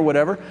 viewing or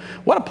whatever.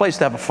 What a place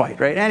to have a fight,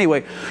 right?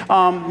 Anyway,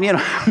 you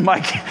know,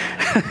 Mike.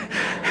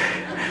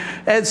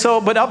 And so,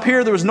 but up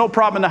here, there was no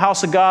problem in the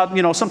house of God.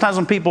 You know, sometimes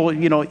when people,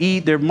 you know,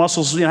 eat, their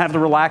muscles, you know, have to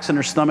relax in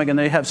their stomach, and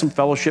they have some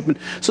fellowship. And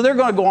so they're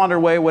going to go on their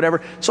way,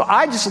 whatever. So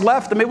I just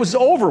left them. It was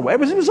over. It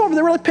was over.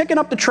 They were like picking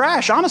up the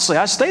trash. Honestly,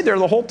 I stayed there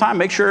the whole time.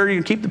 Make sure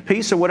you keep the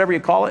peace or whatever you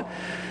call it.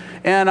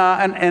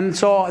 And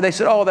so they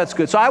said, oh, that's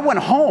good. So I went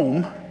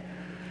home,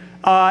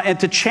 and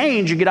to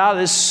change, you get out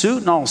of this suit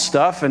and all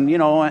stuff. And, you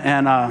know,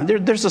 and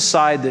there's a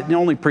side that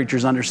only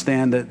preachers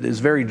understand that is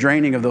very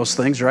draining of those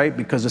things, right?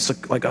 Because it's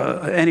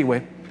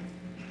anyway.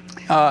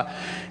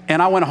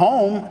 And I went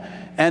home,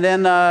 and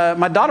then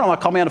my daughter-in-law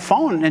called me on the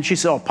phone, and she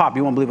said, oh, Pop,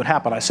 you won't believe what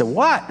happened. I said,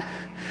 what?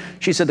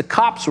 She said, the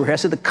cops were here. I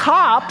said, the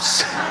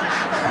cops?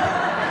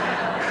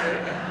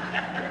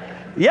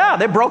 Yeah,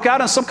 they broke out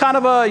in some kind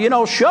of a, you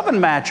know, shoving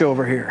match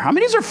over here. I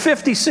mean, these are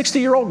 50,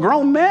 60-year-old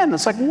grown men.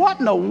 It's like, what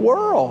in the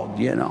world,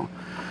 you know?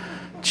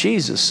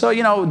 Jesus. So,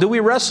 you know, do we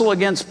wrestle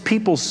against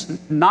people's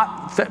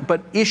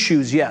but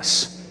issues?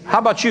 Yes. How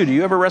about you? Do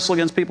you ever wrestle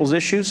against people's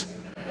issues?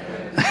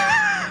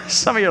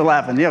 Some of you are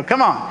laughing. You know,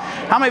 come on.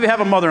 How many of you have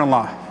a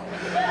mother-in-law?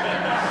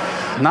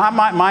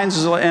 Not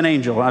mine's an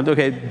angel.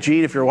 Okay,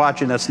 Gene, if you're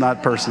watching, that's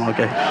not personal,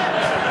 okay?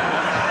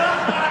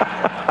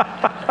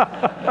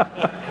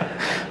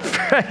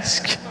 Praise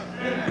God.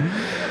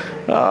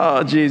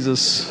 Oh,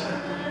 Jesus.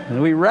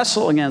 We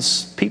wrestle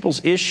against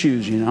people's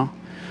issues, you know.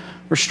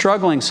 We're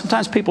struggling.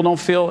 Sometimes people don't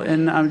feel,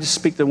 and I'll just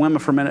speak to women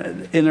for a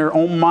minute, in their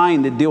own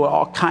mind, they deal with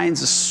all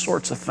kinds of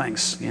sorts of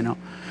things, you know.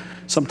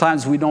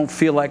 Sometimes we don't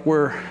feel like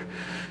we're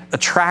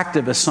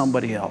attractive as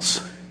somebody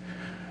else.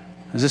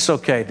 Is this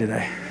okay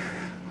today?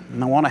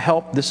 And I want to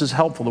help. This is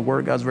helpful. The Word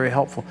of God's very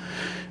helpful.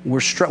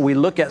 We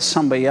look at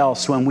somebody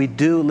else. When we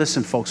do,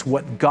 listen, folks,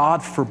 what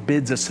God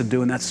forbids us to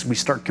do, and that's we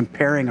start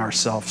comparing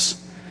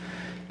ourselves.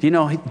 Do you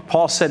know,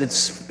 Paul said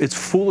it's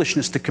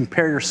foolishness to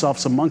compare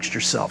yourselves amongst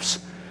yourselves.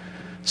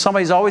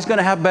 Somebody's always going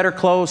to have better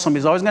clothes.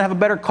 Somebody's always going to have a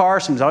better car.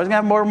 Somebody's always going to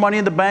have more money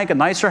in the bank, a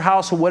nicer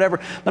house, or whatever.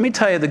 Let me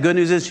tell you, the good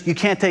news is you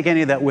can't take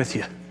any of that with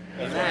you.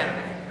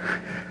 Amen.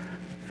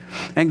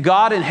 And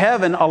God in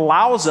heaven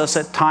allows us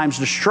at times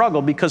to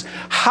struggle, because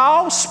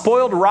how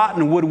spoiled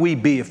rotten would we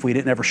be if we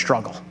didn't ever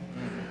struggle?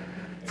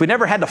 If we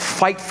never had to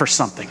fight for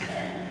something,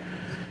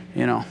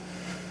 you know.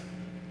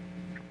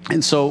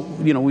 And so,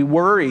 you know, we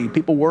worry.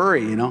 People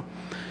worry, you know.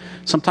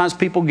 Sometimes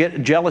people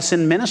get jealous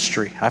in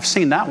ministry. I've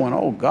seen that one.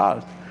 Oh,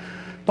 God.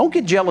 Don't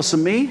get jealous of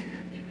me.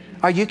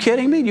 Are you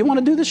kidding me? Do you want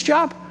to do this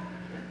job?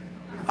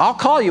 I'll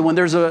call you when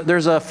there's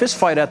a fist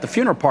fight at the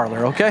funeral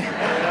parlor, okay?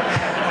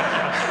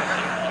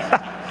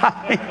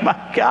 I mean,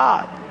 my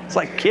God. It's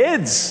like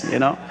kids, you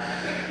know.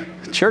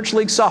 Church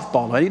league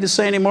softball. Do I need to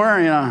say any more?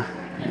 You know.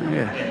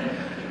 Yeah.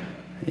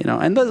 You know,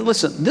 and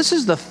listen, this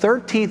is the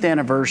 13th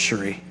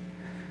anniversary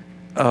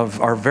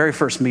of our very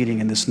first meeting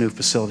in this new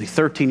facility,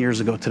 13 years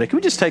ago today. Can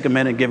we just take a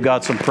minute and give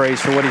God some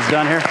praise for what He's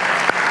done here?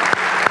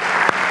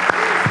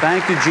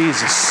 Thank you,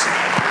 Jesus.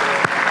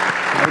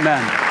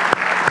 Amen.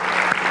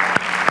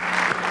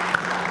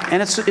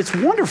 And it's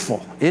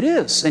wonderful. It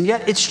is. And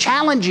yet it's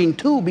challenging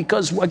too,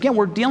 because again,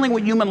 we're dealing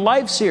with human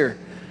lives here.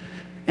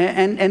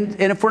 And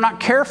if we're not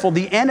careful,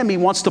 the enemy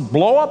wants to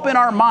blow up in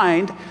our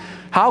mind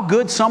how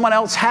good someone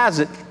else has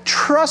it.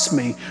 Trust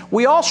me,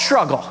 we all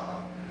struggle.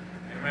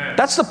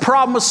 That's the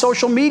problem with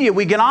social media.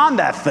 We get on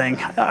that thing.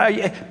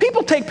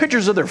 People take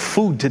pictures of their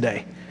food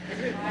today.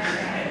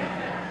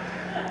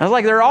 It's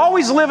like they're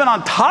always living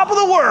on top of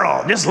the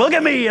world. Just look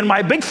at me and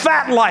my big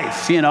fat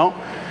life, you know.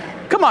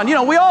 Come on, you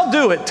know, we all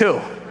do it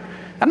too.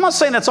 I'm not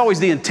saying that's always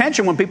the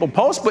intention when people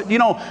post, but, you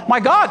know, my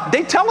God,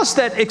 they tell us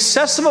that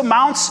excessive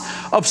amounts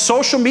of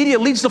social media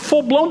leads to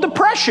full-blown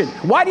depression.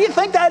 Why do you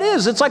think that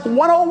is? It's like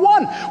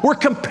 101. We're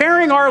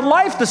comparing our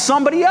life to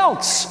somebody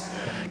else.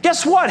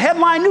 Guess what?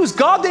 Headline news,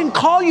 God didn't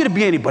call you to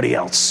be anybody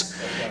else.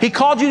 He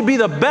called you to be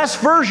the best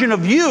version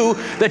of you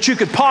that you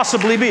could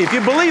possibly be. If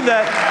you believe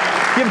that,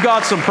 give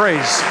God some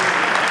praise.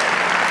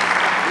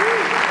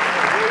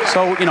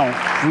 So, you know,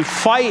 we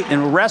fight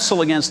and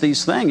wrestle against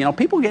these things. You know,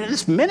 people get in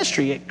this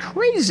ministry, get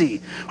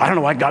crazy. I don't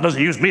know why God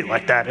doesn't use me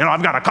like that. You know,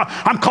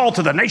 I'm called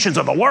to the nations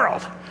of the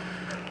world.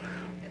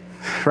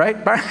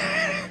 Right?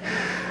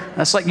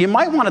 That's like, you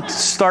might want to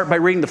start by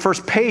reading the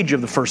first page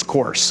of the first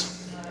course.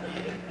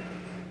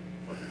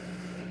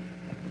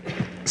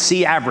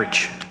 See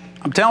average.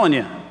 I'm telling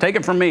you, take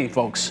it from me,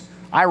 folks.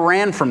 I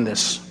ran from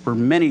this for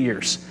many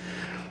years.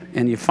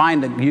 And you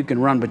find that you can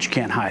run, but you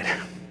can't hide.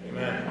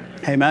 Amen.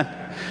 Amen.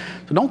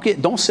 So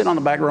don't sit on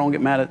the back row and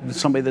get mad at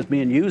somebody that's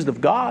being used of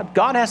God.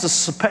 God has a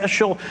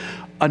special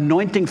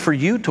anointing for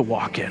you to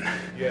walk in.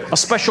 Yes. A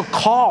special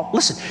call.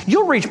 Listen,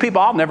 you'll reach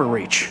people I'll never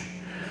reach.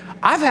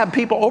 I've had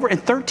people over in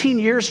 13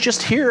 years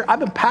just here. I've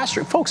been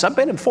pastoring. Folks, I've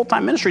been in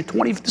full-time ministry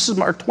this is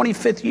our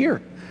 25th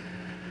year.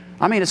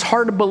 I mean, it's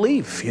hard to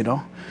believe, you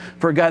know,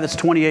 for a guy that's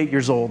 28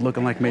 years old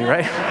looking like me,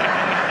 right?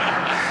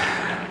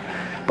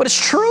 But it's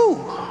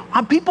true.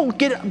 People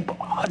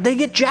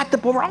get jacked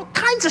up over all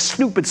kinds of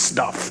stupid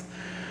stuff.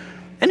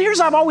 And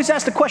I've always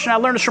asked the question, I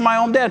learned this from my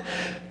own dad.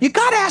 You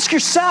got to ask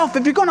yourself,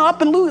 if you're going to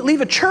up and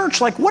leave a church,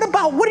 like, what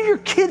are your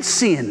kids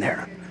seeing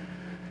there?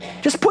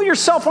 Just put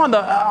yourself on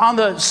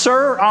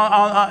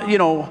the you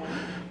know,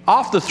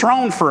 off the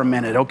throne for a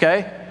minute,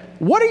 okay?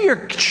 What are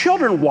your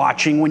children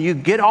watching when you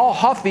get all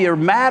huffy or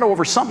mad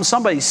over something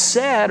somebody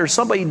said or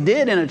somebody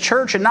did in a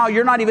church and now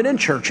you're not even in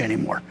church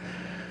anymore?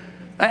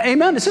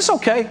 Amen. Is this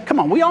okay? Come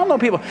on. We all know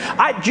people.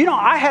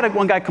 I had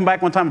one guy come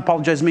back one time and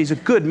apologize to me. He's a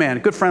good man, a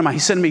good friend of mine. He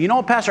said to me, you know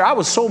what, Pastor, I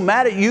was so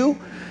mad at you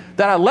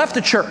that I left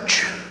the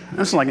church.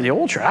 This is like in the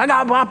old church. I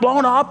got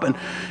blown up. And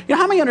you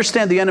know, how many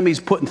understand the enemy's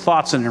putting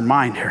thoughts in their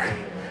mind here?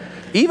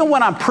 Even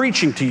when I'm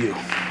preaching to you.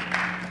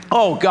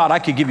 Oh, God, I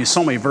could give you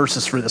so many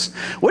verses for this.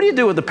 What do you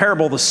do with the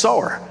parable of the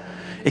sower?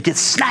 It gets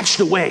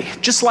snatched away,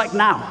 just like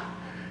now.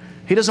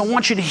 He doesn't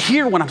want you to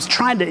hear what I'm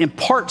trying to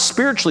impart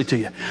spiritually to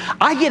you.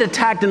 I get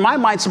attacked in my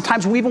mind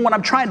sometimes even when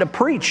I'm trying to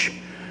preach.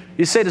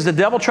 You say, does the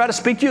devil try to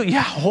speak to you?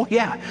 Yeah, oh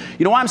yeah.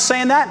 You know why I'm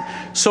saying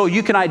that? So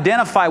you can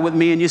identify with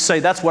me and you say,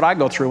 that's what I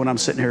go through when I'm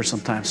sitting here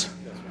sometimes.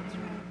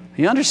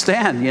 You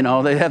understand, you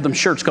know, they had them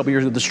shirts a couple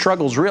years ago, the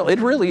struggle's real. It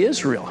really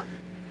is real.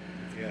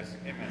 Yes,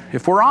 amen.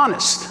 If we're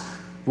honest.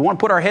 We want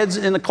to put our heads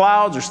in the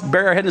clouds or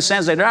bury our head in the sand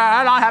and say,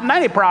 I don't have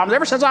any problems.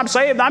 Ever since I'm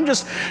saved, I'm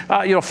just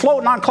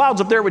floating on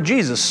clouds up there with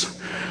Jesus.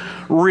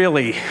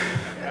 Really?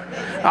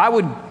 I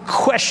would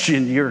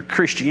question your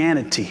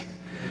Christianity.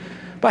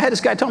 But I had this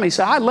guy tell me, he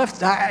said,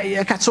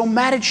 I got so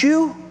mad at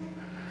you,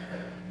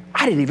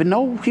 I didn't even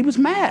know he was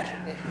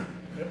mad.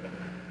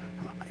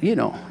 You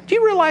know, do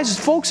you realize,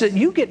 folks, that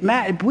you get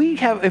mad,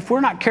 if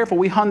we're not careful,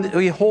 we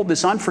hold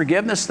this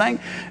unforgiveness thing,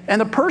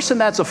 and the person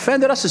that's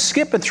offended us is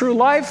skipping through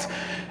life,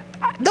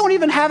 don't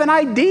even have an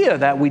idea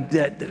that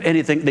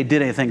they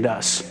did anything to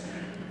us.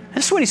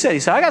 That's what he said. He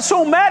said, I got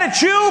so mad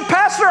at you,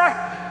 Pastor,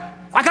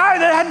 I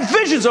had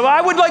visions of I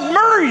would like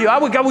murder you. I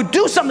would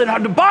do something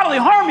to bodily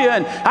harm you,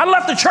 and I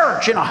left the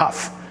church in a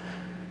huff.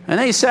 And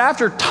then he said,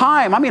 after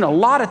time, I mean a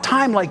lot of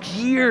time, like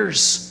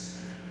years,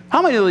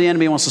 how many of the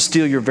enemy wants to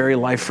steal your very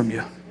life from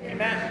you?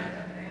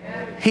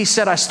 Amen. He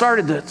said, I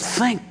started to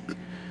think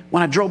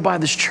when I drove by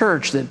this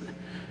church that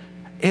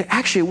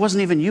it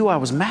wasn't even you I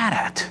was mad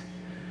at.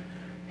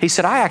 He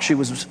said, I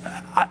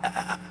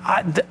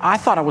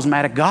thought I was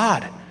mad at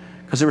God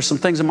because there were some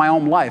things in my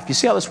own life. You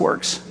see how this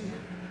works?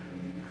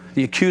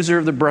 The accuser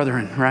of the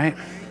brethren, right?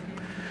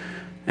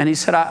 And he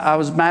said, I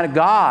was mad at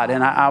God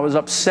and I was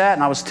upset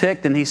and I was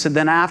ticked. And he said,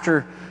 then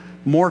after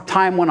more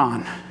time went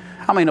on,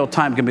 how many know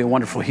time can be a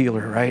wonderful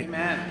healer, right?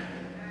 Amen.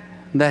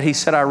 That he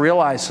said, I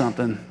realized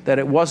something, that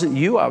it wasn't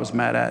you I was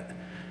mad at,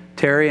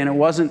 Terry, and it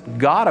wasn't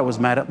God I was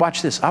mad at.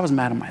 Watch this. I was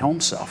mad at my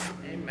own self.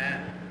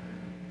 Amen.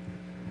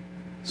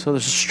 So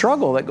there's a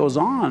struggle that goes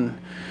on,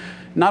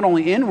 not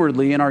only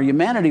inwardly in our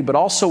humanity, but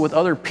also with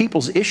other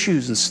people's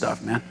issues and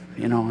stuff, man.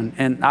 You know,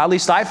 and at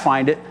least I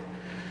find it,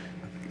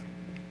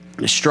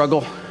 a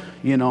struggle,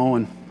 you know,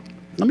 and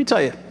let me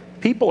tell you,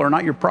 people are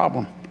not your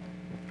problem.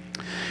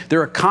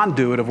 They're a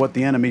conduit of what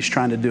the enemy's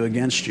trying to do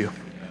against you.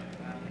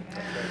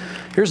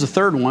 Here's the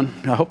third one.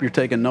 I hope you're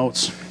taking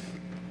notes.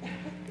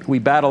 We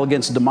battle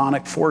against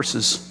demonic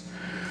forces.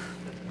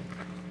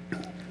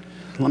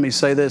 Let me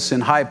say this,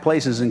 in high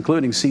places,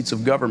 including seats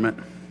of government.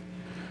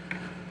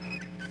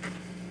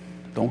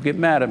 Don't get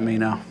mad at me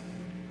now.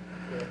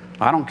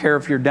 I don't care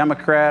if you're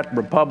Democrat,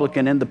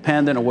 Republican,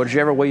 Independent, or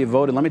whichever way you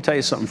voted. Let me tell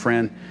you something,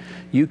 friend.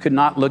 You could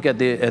not look at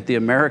the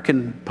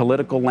American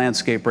political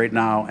landscape right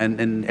now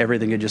and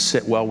everything would just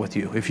sit well with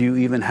you if you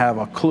even have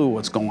a clue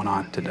what's going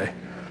on today.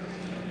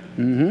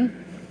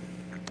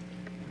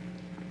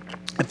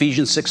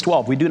 Ephesians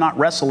 6:12, we do not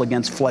wrestle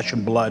against flesh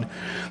and blood,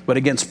 but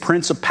against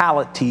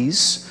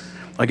principalities,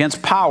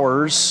 against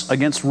powers,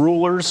 against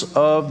rulers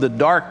of the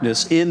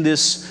darkness in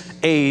this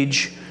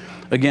age,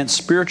 against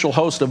spiritual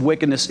hosts of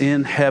wickedness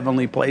in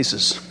heavenly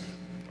places.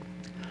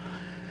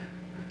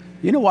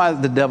 You know why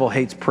the devil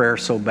hates prayer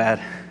so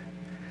bad?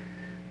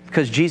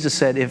 Because Jesus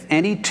said, if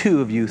any two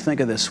of you,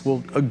 think of this,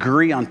 will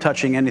agree on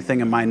touching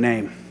anything in my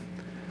name,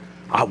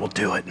 I will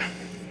do it.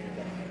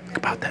 Think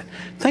about that.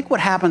 Think what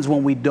happens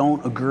when we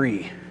don't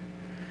agree.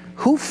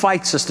 Who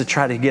fights us to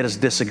try to get us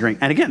disagreeing?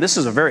 And again, this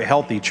is a very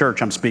healthy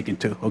church I'm speaking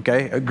to,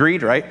 okay?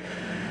 Agreed, right?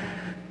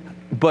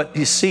 But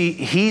you see,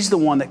 he's the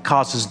one that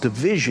causes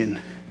division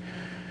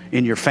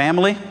in your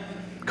family.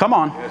 Come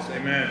on. Yes,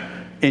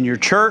 amen. In your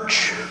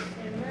church,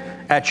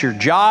 at your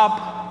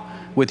job,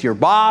 with your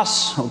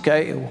boss,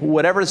 okay?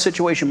 Whatever the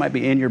situation might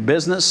be, in your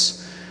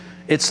business.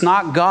 It's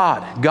not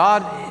God.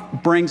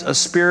 God brings a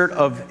spirit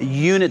of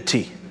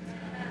unity.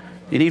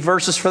 You need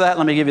verses for that?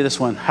 Let me give you this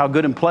one. How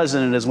good and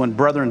pleasant it is when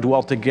brethren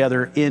dwell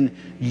together in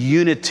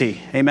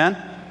unity. Amen?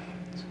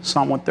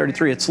 Psalm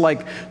 133. It's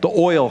like the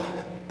oil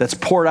that's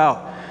poured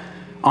out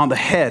on the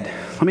head.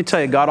 Let me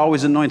tell you, God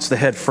always anoints the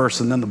head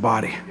first and then the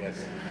body. Yes.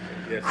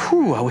 Yes.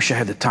 Whew, I wish I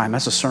had the time.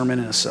 That's a sermon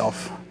in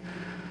itself.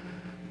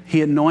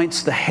 He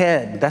anoints the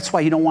head. That's why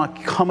you don't want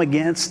to come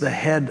against the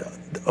head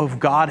of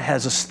God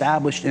has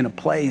established in a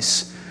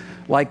place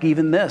like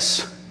even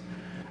this.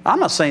 I'm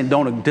not saying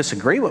don't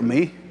disagree with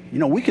me. You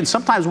know,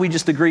 sometimes we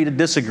just agree to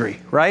disagree,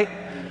 right?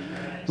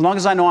 As long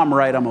as I know I'm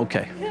right, I'm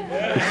okay.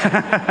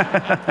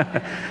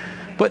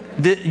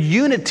 But the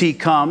unity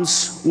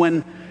comes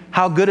when,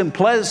 how good and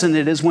pleasant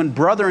it is when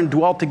brethren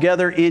dwell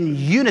together in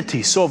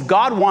unity. So if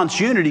God wants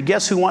unity,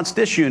 guess who wants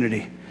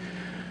disunity?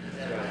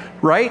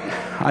 Right?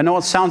 I know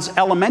it sounds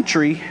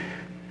elementary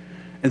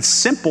and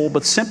simple,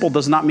 but simple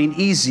does not mean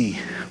easy.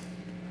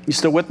 You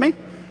still with me?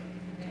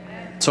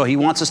 So he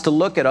wants us to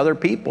look at other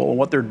people and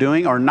what they're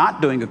doing or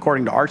not doing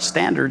according to our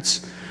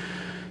standards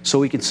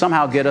so he can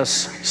somehow get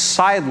us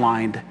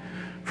sidelined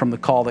from the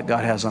call that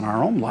God has on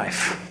our own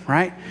life,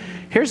 right?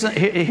 Here's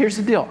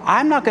the deal.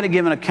 I'm not going to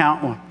give an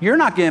account. Well, you're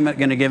not going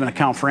to give an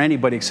account for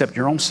anybody except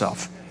your own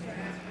self.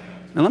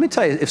 And let me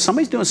tell you, if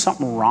somebody's doing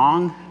something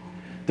wrong,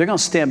 they're going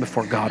to stand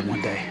before God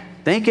one day.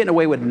 They ain't getting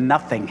away with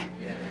nothing.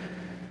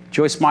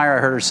 Joyce Meyer,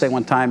 I heard her say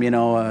one time,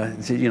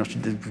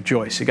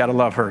 Joyce, you got to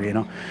love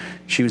her,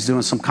 She was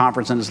doing some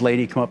conference and this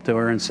lady come up to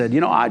her and said,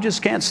 I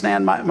just can't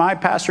stand my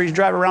pastor. He's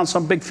driving around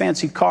some big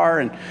fancy car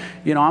and,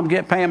 I'm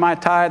paying my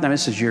tithe. And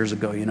this is years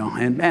ago,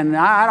 and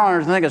I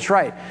don't think it's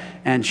right.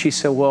 And she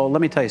said, well,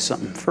 let me tell you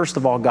something. First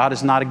of all, God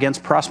is not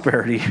against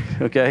prosperity,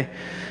 okay?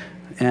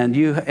 And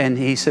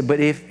he said, but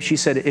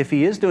if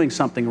he is doing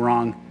something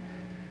wrong,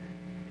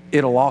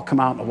 it'll all come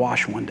out in the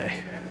wash one day.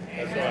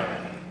 That's right.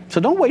 So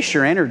don't waste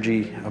your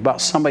energy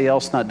about somebody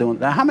else not doing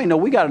that. How many know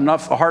we got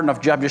a hard enough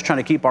job just trying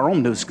to keep our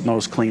own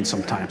nose clean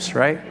sometimes,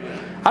 right?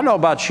 I don't know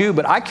about you,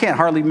 but I can't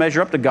hardly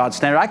measure up to God's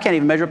standard. I can't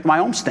even measure up to my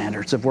own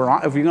standards if you're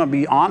going to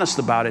be honest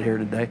about it here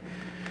today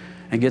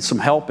and get some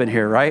help in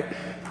here, right?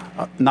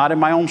 Not in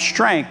my own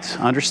strength,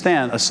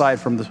 understand, aside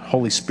from the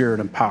Holy Spirit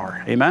and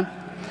power. Amen?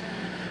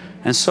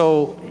 And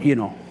so,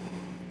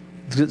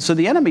 so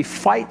the enemy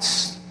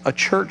fights a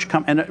church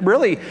and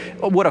really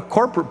what a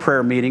corporate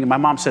prayer meeting. And my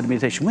mom said to me,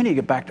 we need to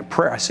get back to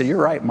prayer. I said,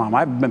 you're right, Mom.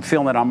 I've been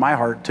feeling it on my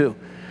heart too.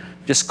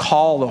 Just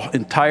call the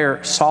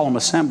entire solemn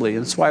assembly.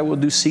 And that's why we'll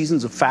do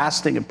seasons of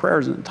fasting and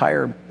prayers in the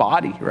entire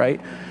body, right?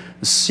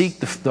 Seek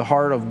the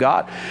heart of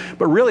God.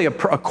 But really a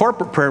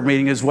corporate prayer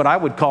meeting is what I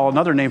would call,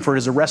 another name for it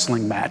is a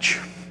wrestling match.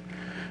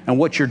 And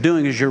what you're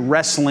doing is you're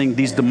wrestling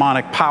these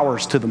demonic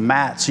powers to the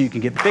mat so you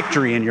can get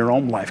victory in your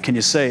own life. Can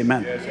you say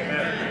amen? Yes,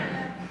 amen.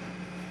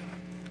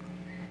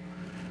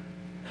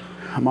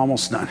 I'm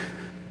almost done.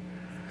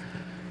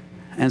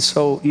 And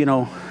so,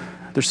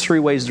 there's 3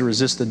 ways to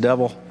resist the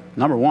devil.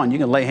 Number 1, you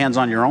can lay hands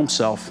on your own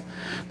self.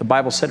 The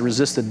Bible said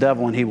resist the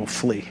devil and he will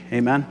flee.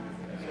 Amen?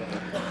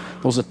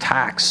 Those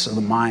attacks of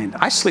the mind.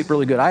 I sleep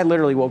really good. I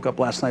literally woke up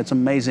last night. It's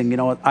amazing.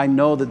 I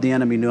know that the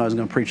enemy knew I was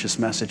going to preach this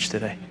message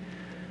today.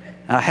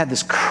 And I had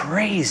this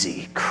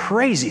crazy,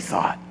 crazy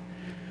thought.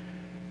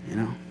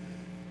 And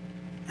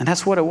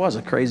that's what it was,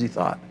 a crazy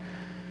thought.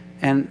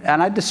 And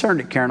I discerned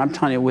it, Karen. I'm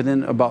telling you,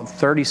 within about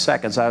 30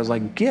 seconds, I was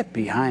like, get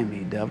behind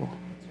me, devil.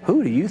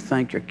 Who do you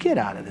think you're? Get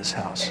out of this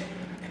house.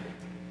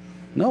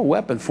 No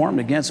weapon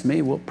formed against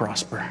me will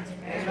prosper.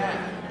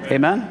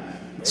 Amen?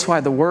 That's why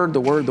the word,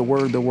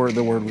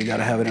 we got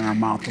to have it in our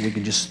mouth and we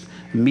can just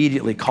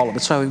immediately call it.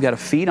 That's why we've got to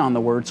feed on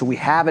the word so we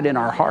have it in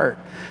our heart.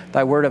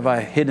 Thy word have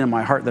I hidden in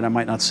my heart that I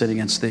might not sin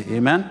against thee.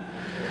 Amen?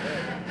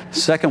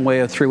 Second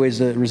way of 3 ways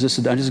to resist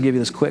it. I'll just give you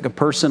this quick. A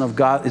person of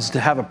God is to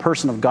have a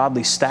person of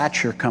godly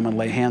stature come and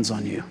lay hands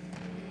on you.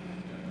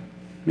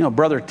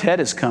 Brother Ted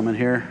is coming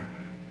here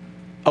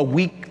a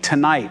week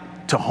tonight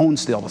to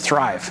Honesdale to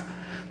thrive.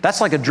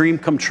 That's like a dream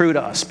come true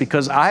to us,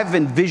 because I've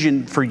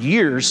envisioned for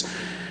years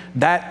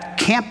that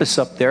campus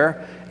up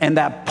there and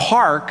that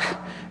park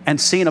and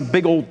seeing a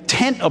big old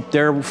tent up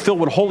there filled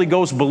with Holy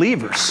Ghost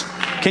believers.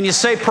 Can you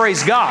say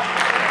praise God?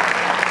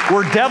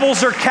 Where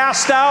devils are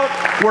cast out,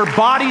 where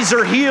bodies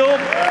are healed,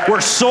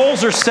 where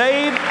souls are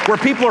saved, where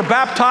people are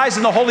baptized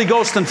in the Holy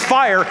Ghost and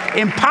fire,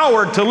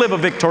 empowered to live a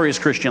victorious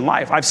Christian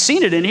life. I've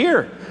seen it in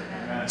here.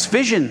 It's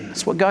vision.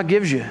 It's what God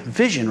gives you.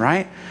 Vision,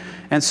 right?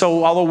 And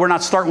so, although we're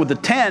not starting with the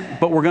tent,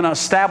 but we're going to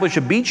establish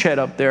a beachhead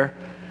up there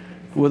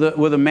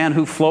with a man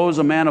who flows,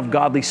 a man of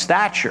godly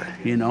stature,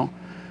 you know.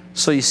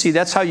 So you see,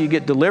 that's how you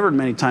get delivered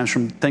many times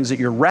from things that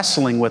you're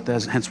wrestling with,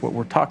 hence what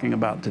we're talking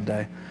about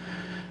today.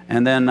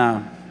 And then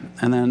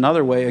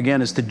another way,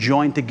 again, is to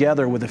join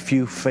together with a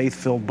few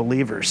faith-filled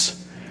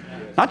believers.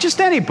 Not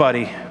just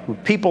anybody,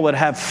 people that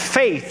have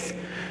faith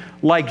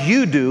like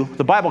you do.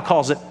 The Bible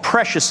calls it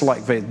precious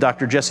like faith.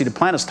 Dr. Jesse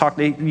Duplantis talked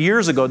 8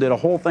 years ago, did a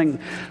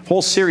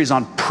whole series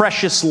on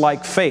precious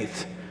like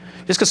faith.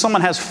 Just because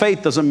someone has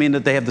faith doesn't mean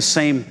that they have the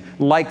same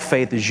like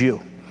faith as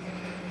you.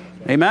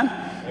 Amen?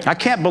 I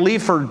can't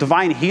believe for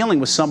divine healing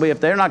with somebody if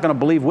they're not going to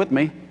believe with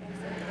me.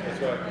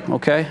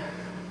 Okay?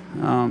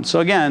 So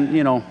again,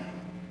 you know,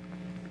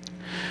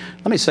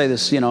 let me say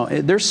this, you know,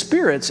 there's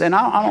spirits, and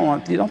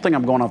you don't think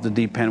I'm going off the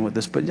deep end with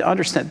this, but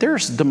understand,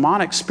 there's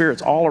demonic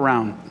spirits all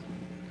around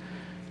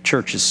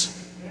churches.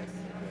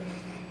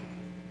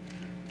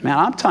 Man,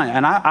 I'm telling you,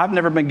 and I've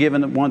never been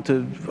given one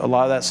to a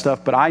lot of that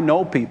stuff, but I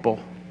know people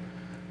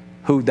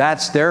who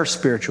that's their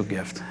spiritual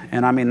gift.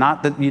 And I mean,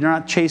 not that you're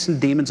not chasing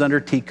demons under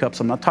teacups.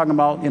 I'm not talking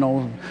about, you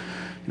know,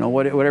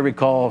 whatever we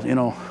call, you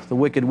know, the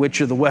Wicked Witch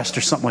of the West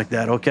or something like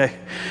that, okay?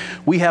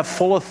 We have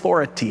full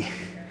authority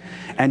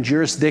and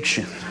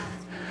jurisdiction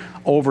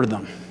over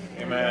them.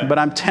 Amen. But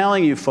I'm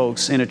telling you,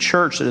 folks, in a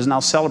church that is now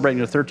celebrating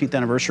their 13th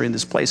anniversary in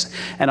this place,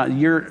 and a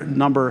year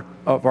number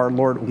of our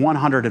Lord,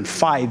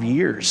 105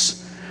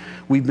 years,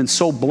 we've been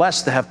so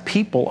blessed to have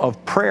people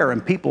of prayer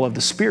and people of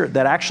the Spirit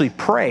that actually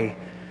pray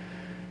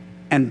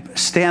and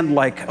stand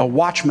like a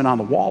watchman on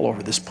the wall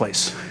over this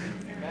place.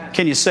 Amen.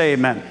 Can you say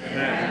amen?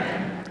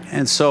 Amen?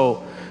 And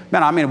so,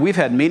 man, I mean, we've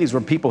had meetings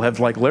where people have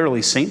like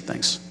literally seen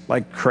things,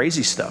 like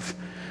crazy stuff,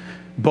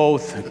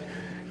 both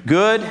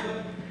good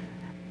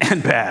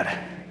and bad.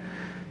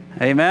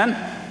 Amen?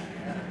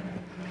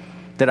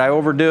 Did I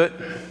overdo it?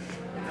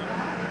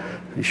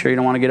 You sure you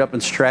don't want to get up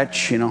and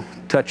stretch, you know,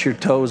 touch your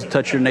toes,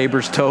 touch your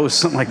neighbor's toes,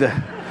 something like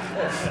that?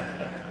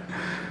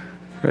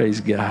 Praise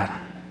God.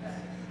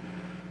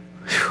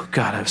 Whew,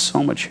 God, I have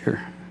so much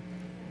here.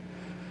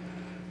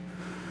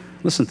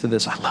 Listen to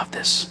this. I love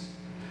this.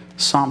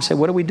 Psalm, say,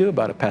 what do we do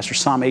about it, Pastor?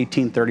 Psalm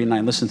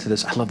 18:39. Listen to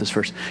this. I love this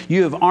verse.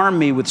 You have armed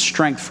me with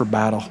strength for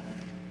battle.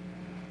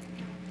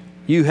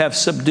 You have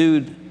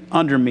subdued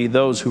under me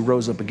those who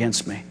rose up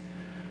against me.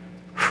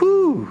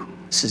 Whew.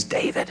 This is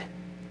David.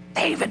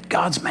 David,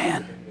 God's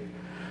man.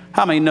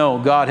 How many know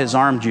God has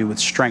armed you with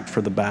strength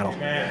for the battle?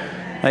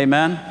 Amen.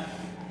 Amen.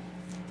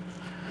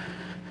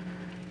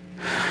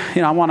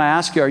 You know, I want to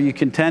ask you, are you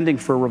contending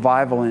for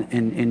revival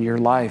in your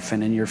life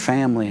and in your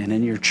family and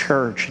in your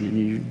church?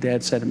 And your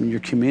dad said in your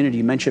community.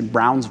 You mentioned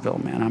Brownsville,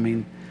 man. I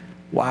mean,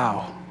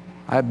 wow.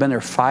 I've been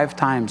there 5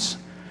 times.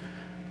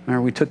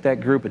 Remember, we took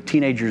that group of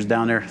teenagers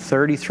down there.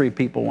 33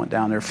 people went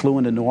down there, flew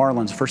into New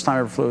Orleans. First time I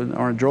ever flew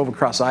or drove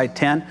across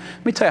I-10.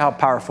 Let me tell you how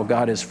powerful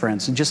God is,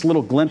 friends. And just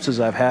little glimpses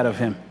I've had of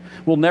him.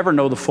 We'll never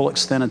know the full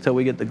extent until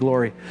we get the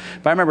glory.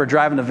 But I remember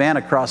driving the van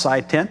across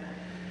I-10,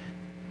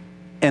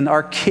 and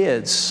our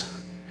kids,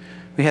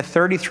 we had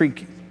 33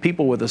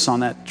 people with us on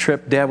that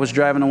trip. Dad was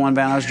driving in one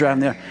van, I was driving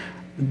the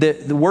other.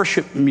 The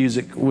worship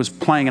music was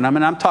playing, and I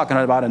mean, I'm talking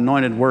about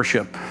anointed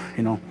worship,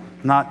 you know.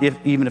 Not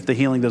even if the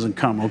healing doesn't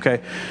come,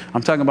 okay?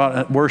 I'm talking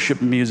about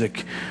worship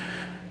music.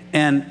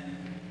 And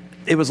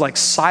it was like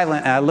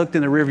silent. And I looked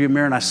in the rearview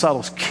mirror and I saw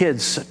those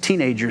kids,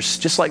 teenagers,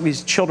 just like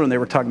these children they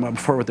were talking about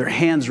before, with their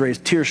hands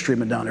raised, tears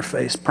streaming down their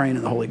face, praying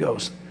in the Holy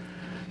Ghost.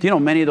 Do you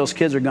know many of those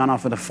kids are gone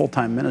off into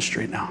full-time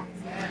ministry now?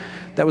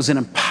 That was an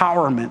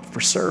empowerment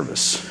for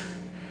service.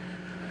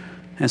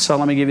 And so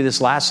let me give you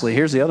this lastly.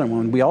 Here's the other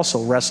one. We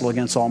also wrestle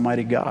against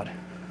Almighty God.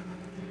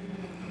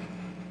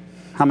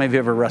 How many of you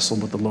ever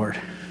wrestled with the Lord?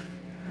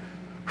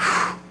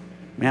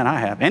 Man, I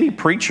have. Any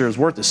preacher is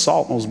worth his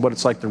salt knows what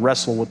it's like to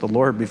wrestle with the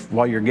Lord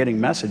while you're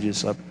getting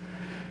messages up.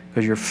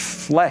 Because your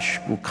flesh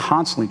will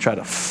constantly try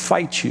to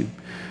fight you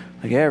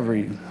like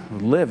every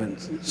living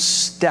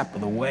step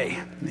of the way,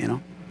 you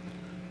know.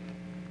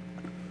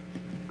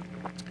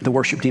 The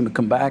worship team would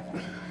come back.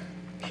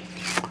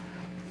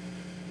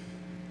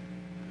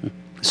 The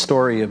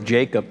story of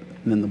Jacob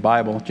in the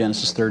Bible,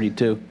 Genesis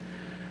 32.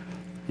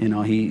 You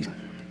know, he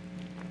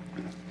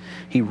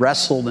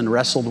wrestled and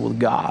wrestled with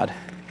God.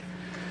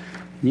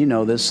 You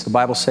know this. The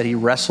Bible said he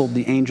wrestled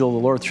the angel of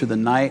the Lord through the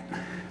night.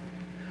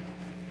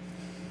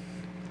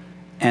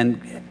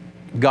 And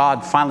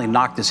God finally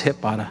knocked his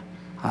hip out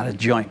of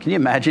joint. Can you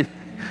imagine?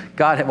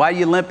 God, why are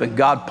you limping?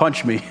 God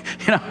punched me.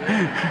 You know,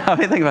 I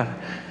mean, think about it.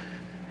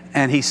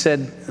 And he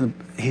said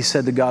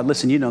to God,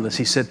 listen, you know this.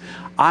 He said,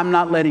 I'm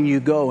not letting you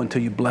go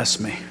until you bless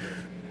me.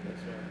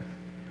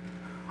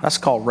 That's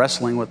called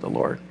wrestling with the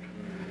Lord.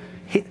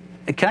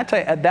 Can I tell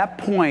you, at that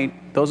point,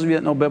 those of you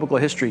that know biblical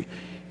history,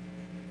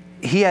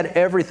 he had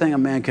everything a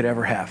man could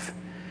ever have.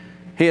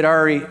 He had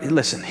already,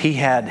 listen, he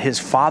had his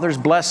father's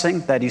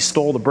blessing, that he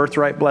stole the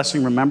birthright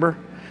blessing, remember?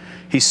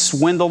 He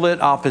swindled it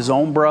off his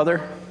own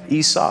brother,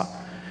 Esau.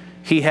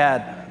 He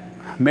had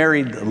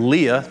married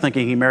Leah,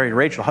 thinking he married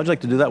Rachel. How'd you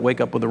like to do that?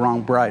 Wake up with the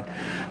wrong bride.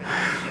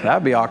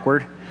 That'd be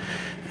awkward.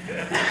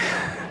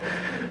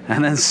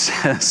 And then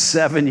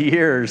 7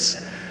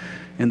 years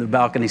in the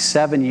balcony.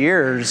 7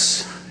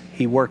 years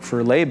he worked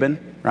for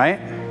Laban, right?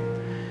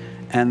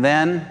 And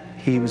then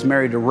he was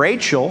married to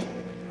Rachel,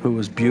 who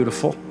was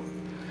beautiful,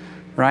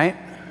 right?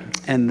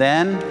 And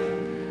then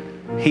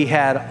he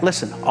had,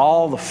 listen,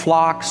 all the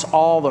flocks,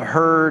 all the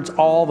herds,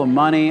 all the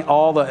money,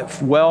 all the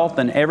wealth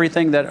and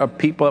everything that are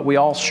people that we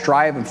all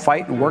strive and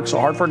fight and work so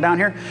hard for down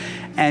here.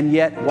 And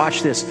yet,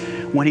 watch this,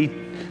 when he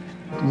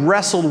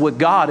wrestled with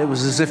God, it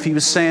was as if he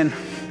was saying,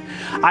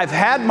 I've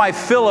had my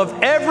fill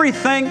of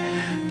everything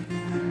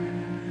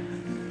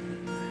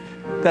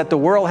that the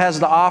world has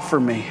to offer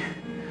me,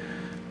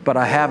 but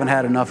I haven't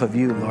had enough of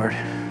you, Lord.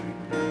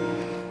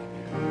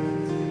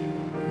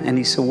 And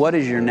he said, what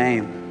is your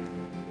name?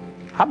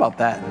 How about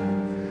that?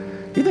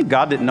 Do you think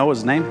God didn't know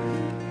his name?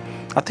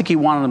 I think he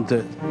wanted him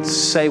to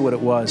say what it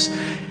was.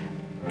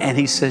 And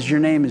he says,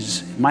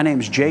 my name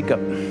is Jacob.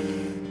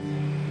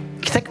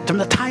 From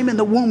the time in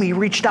the womb, he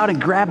reached out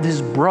and grabbed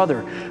his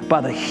brother by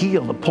the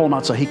heel to pull him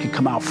out so he could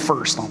come out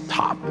first on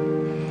top.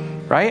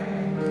 Right?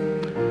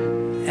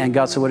 And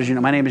God said, what is your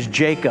name? My name is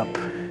Jacob.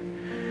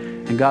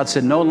 And God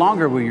said, no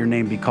longer will your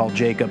name be called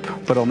Jacob,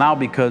 but it'll now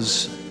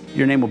because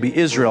your name will be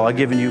Israel. I've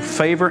given you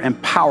favor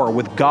and power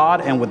with God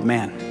and with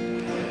man.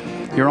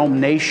 Your own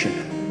nation.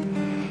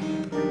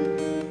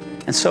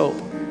 And so,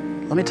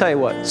 let me tell you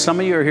what. Some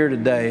of you are here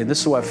today, and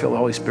this is what I feel the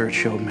Holy Spirit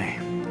showed me.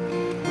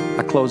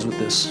 I close with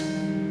this.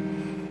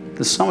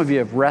 That some of you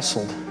have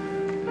wrestled,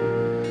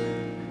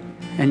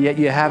 and yet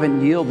you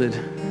haven't yielded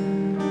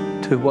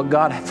to what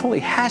God fully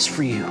has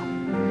for you.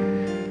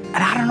 And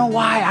I don't know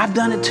why. I've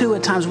done it too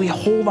at times. We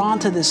hold on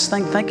to this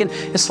thing thinking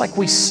it's like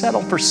we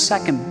settle for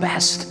second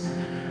best.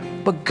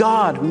 But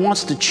God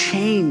wants to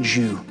change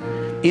you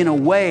in a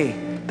way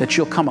that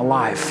you'll come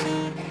alive.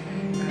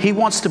 He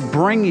wants to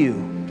bring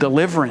you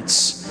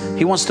deliverance.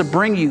 He wants to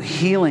bring you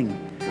healing.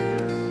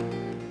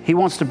 He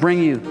wants to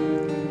bring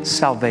you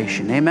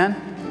salvation. Amen?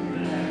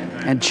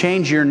 And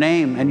change your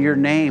name, and your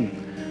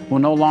name will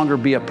no longer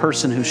be a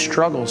person who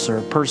struggles or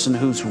a person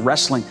who's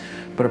wrestling,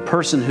 but a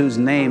person whose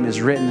name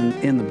is written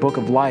in the book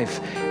of life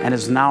and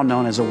is now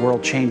known as a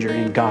world changer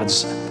in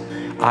God's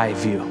eye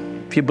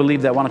view. If you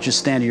believe that, why don't you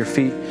stand to your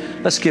feet?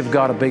 Let's give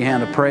God a big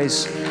hand of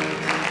praise.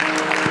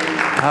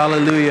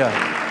 Hallelujah.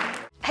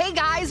 Hey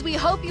guys, we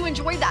hope you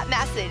enjoyed that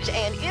message.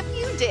 And if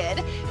you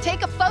did,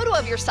 take a photo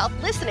of yourself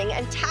listening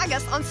and tag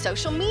us on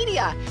social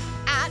media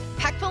at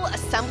Peckville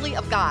Assembly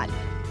of God.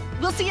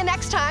 We'll see you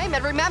next time.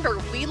 And remember,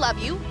 we love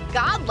you,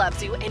 God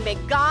loves you, and may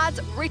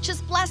God's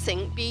richest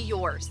blessing be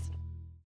yours.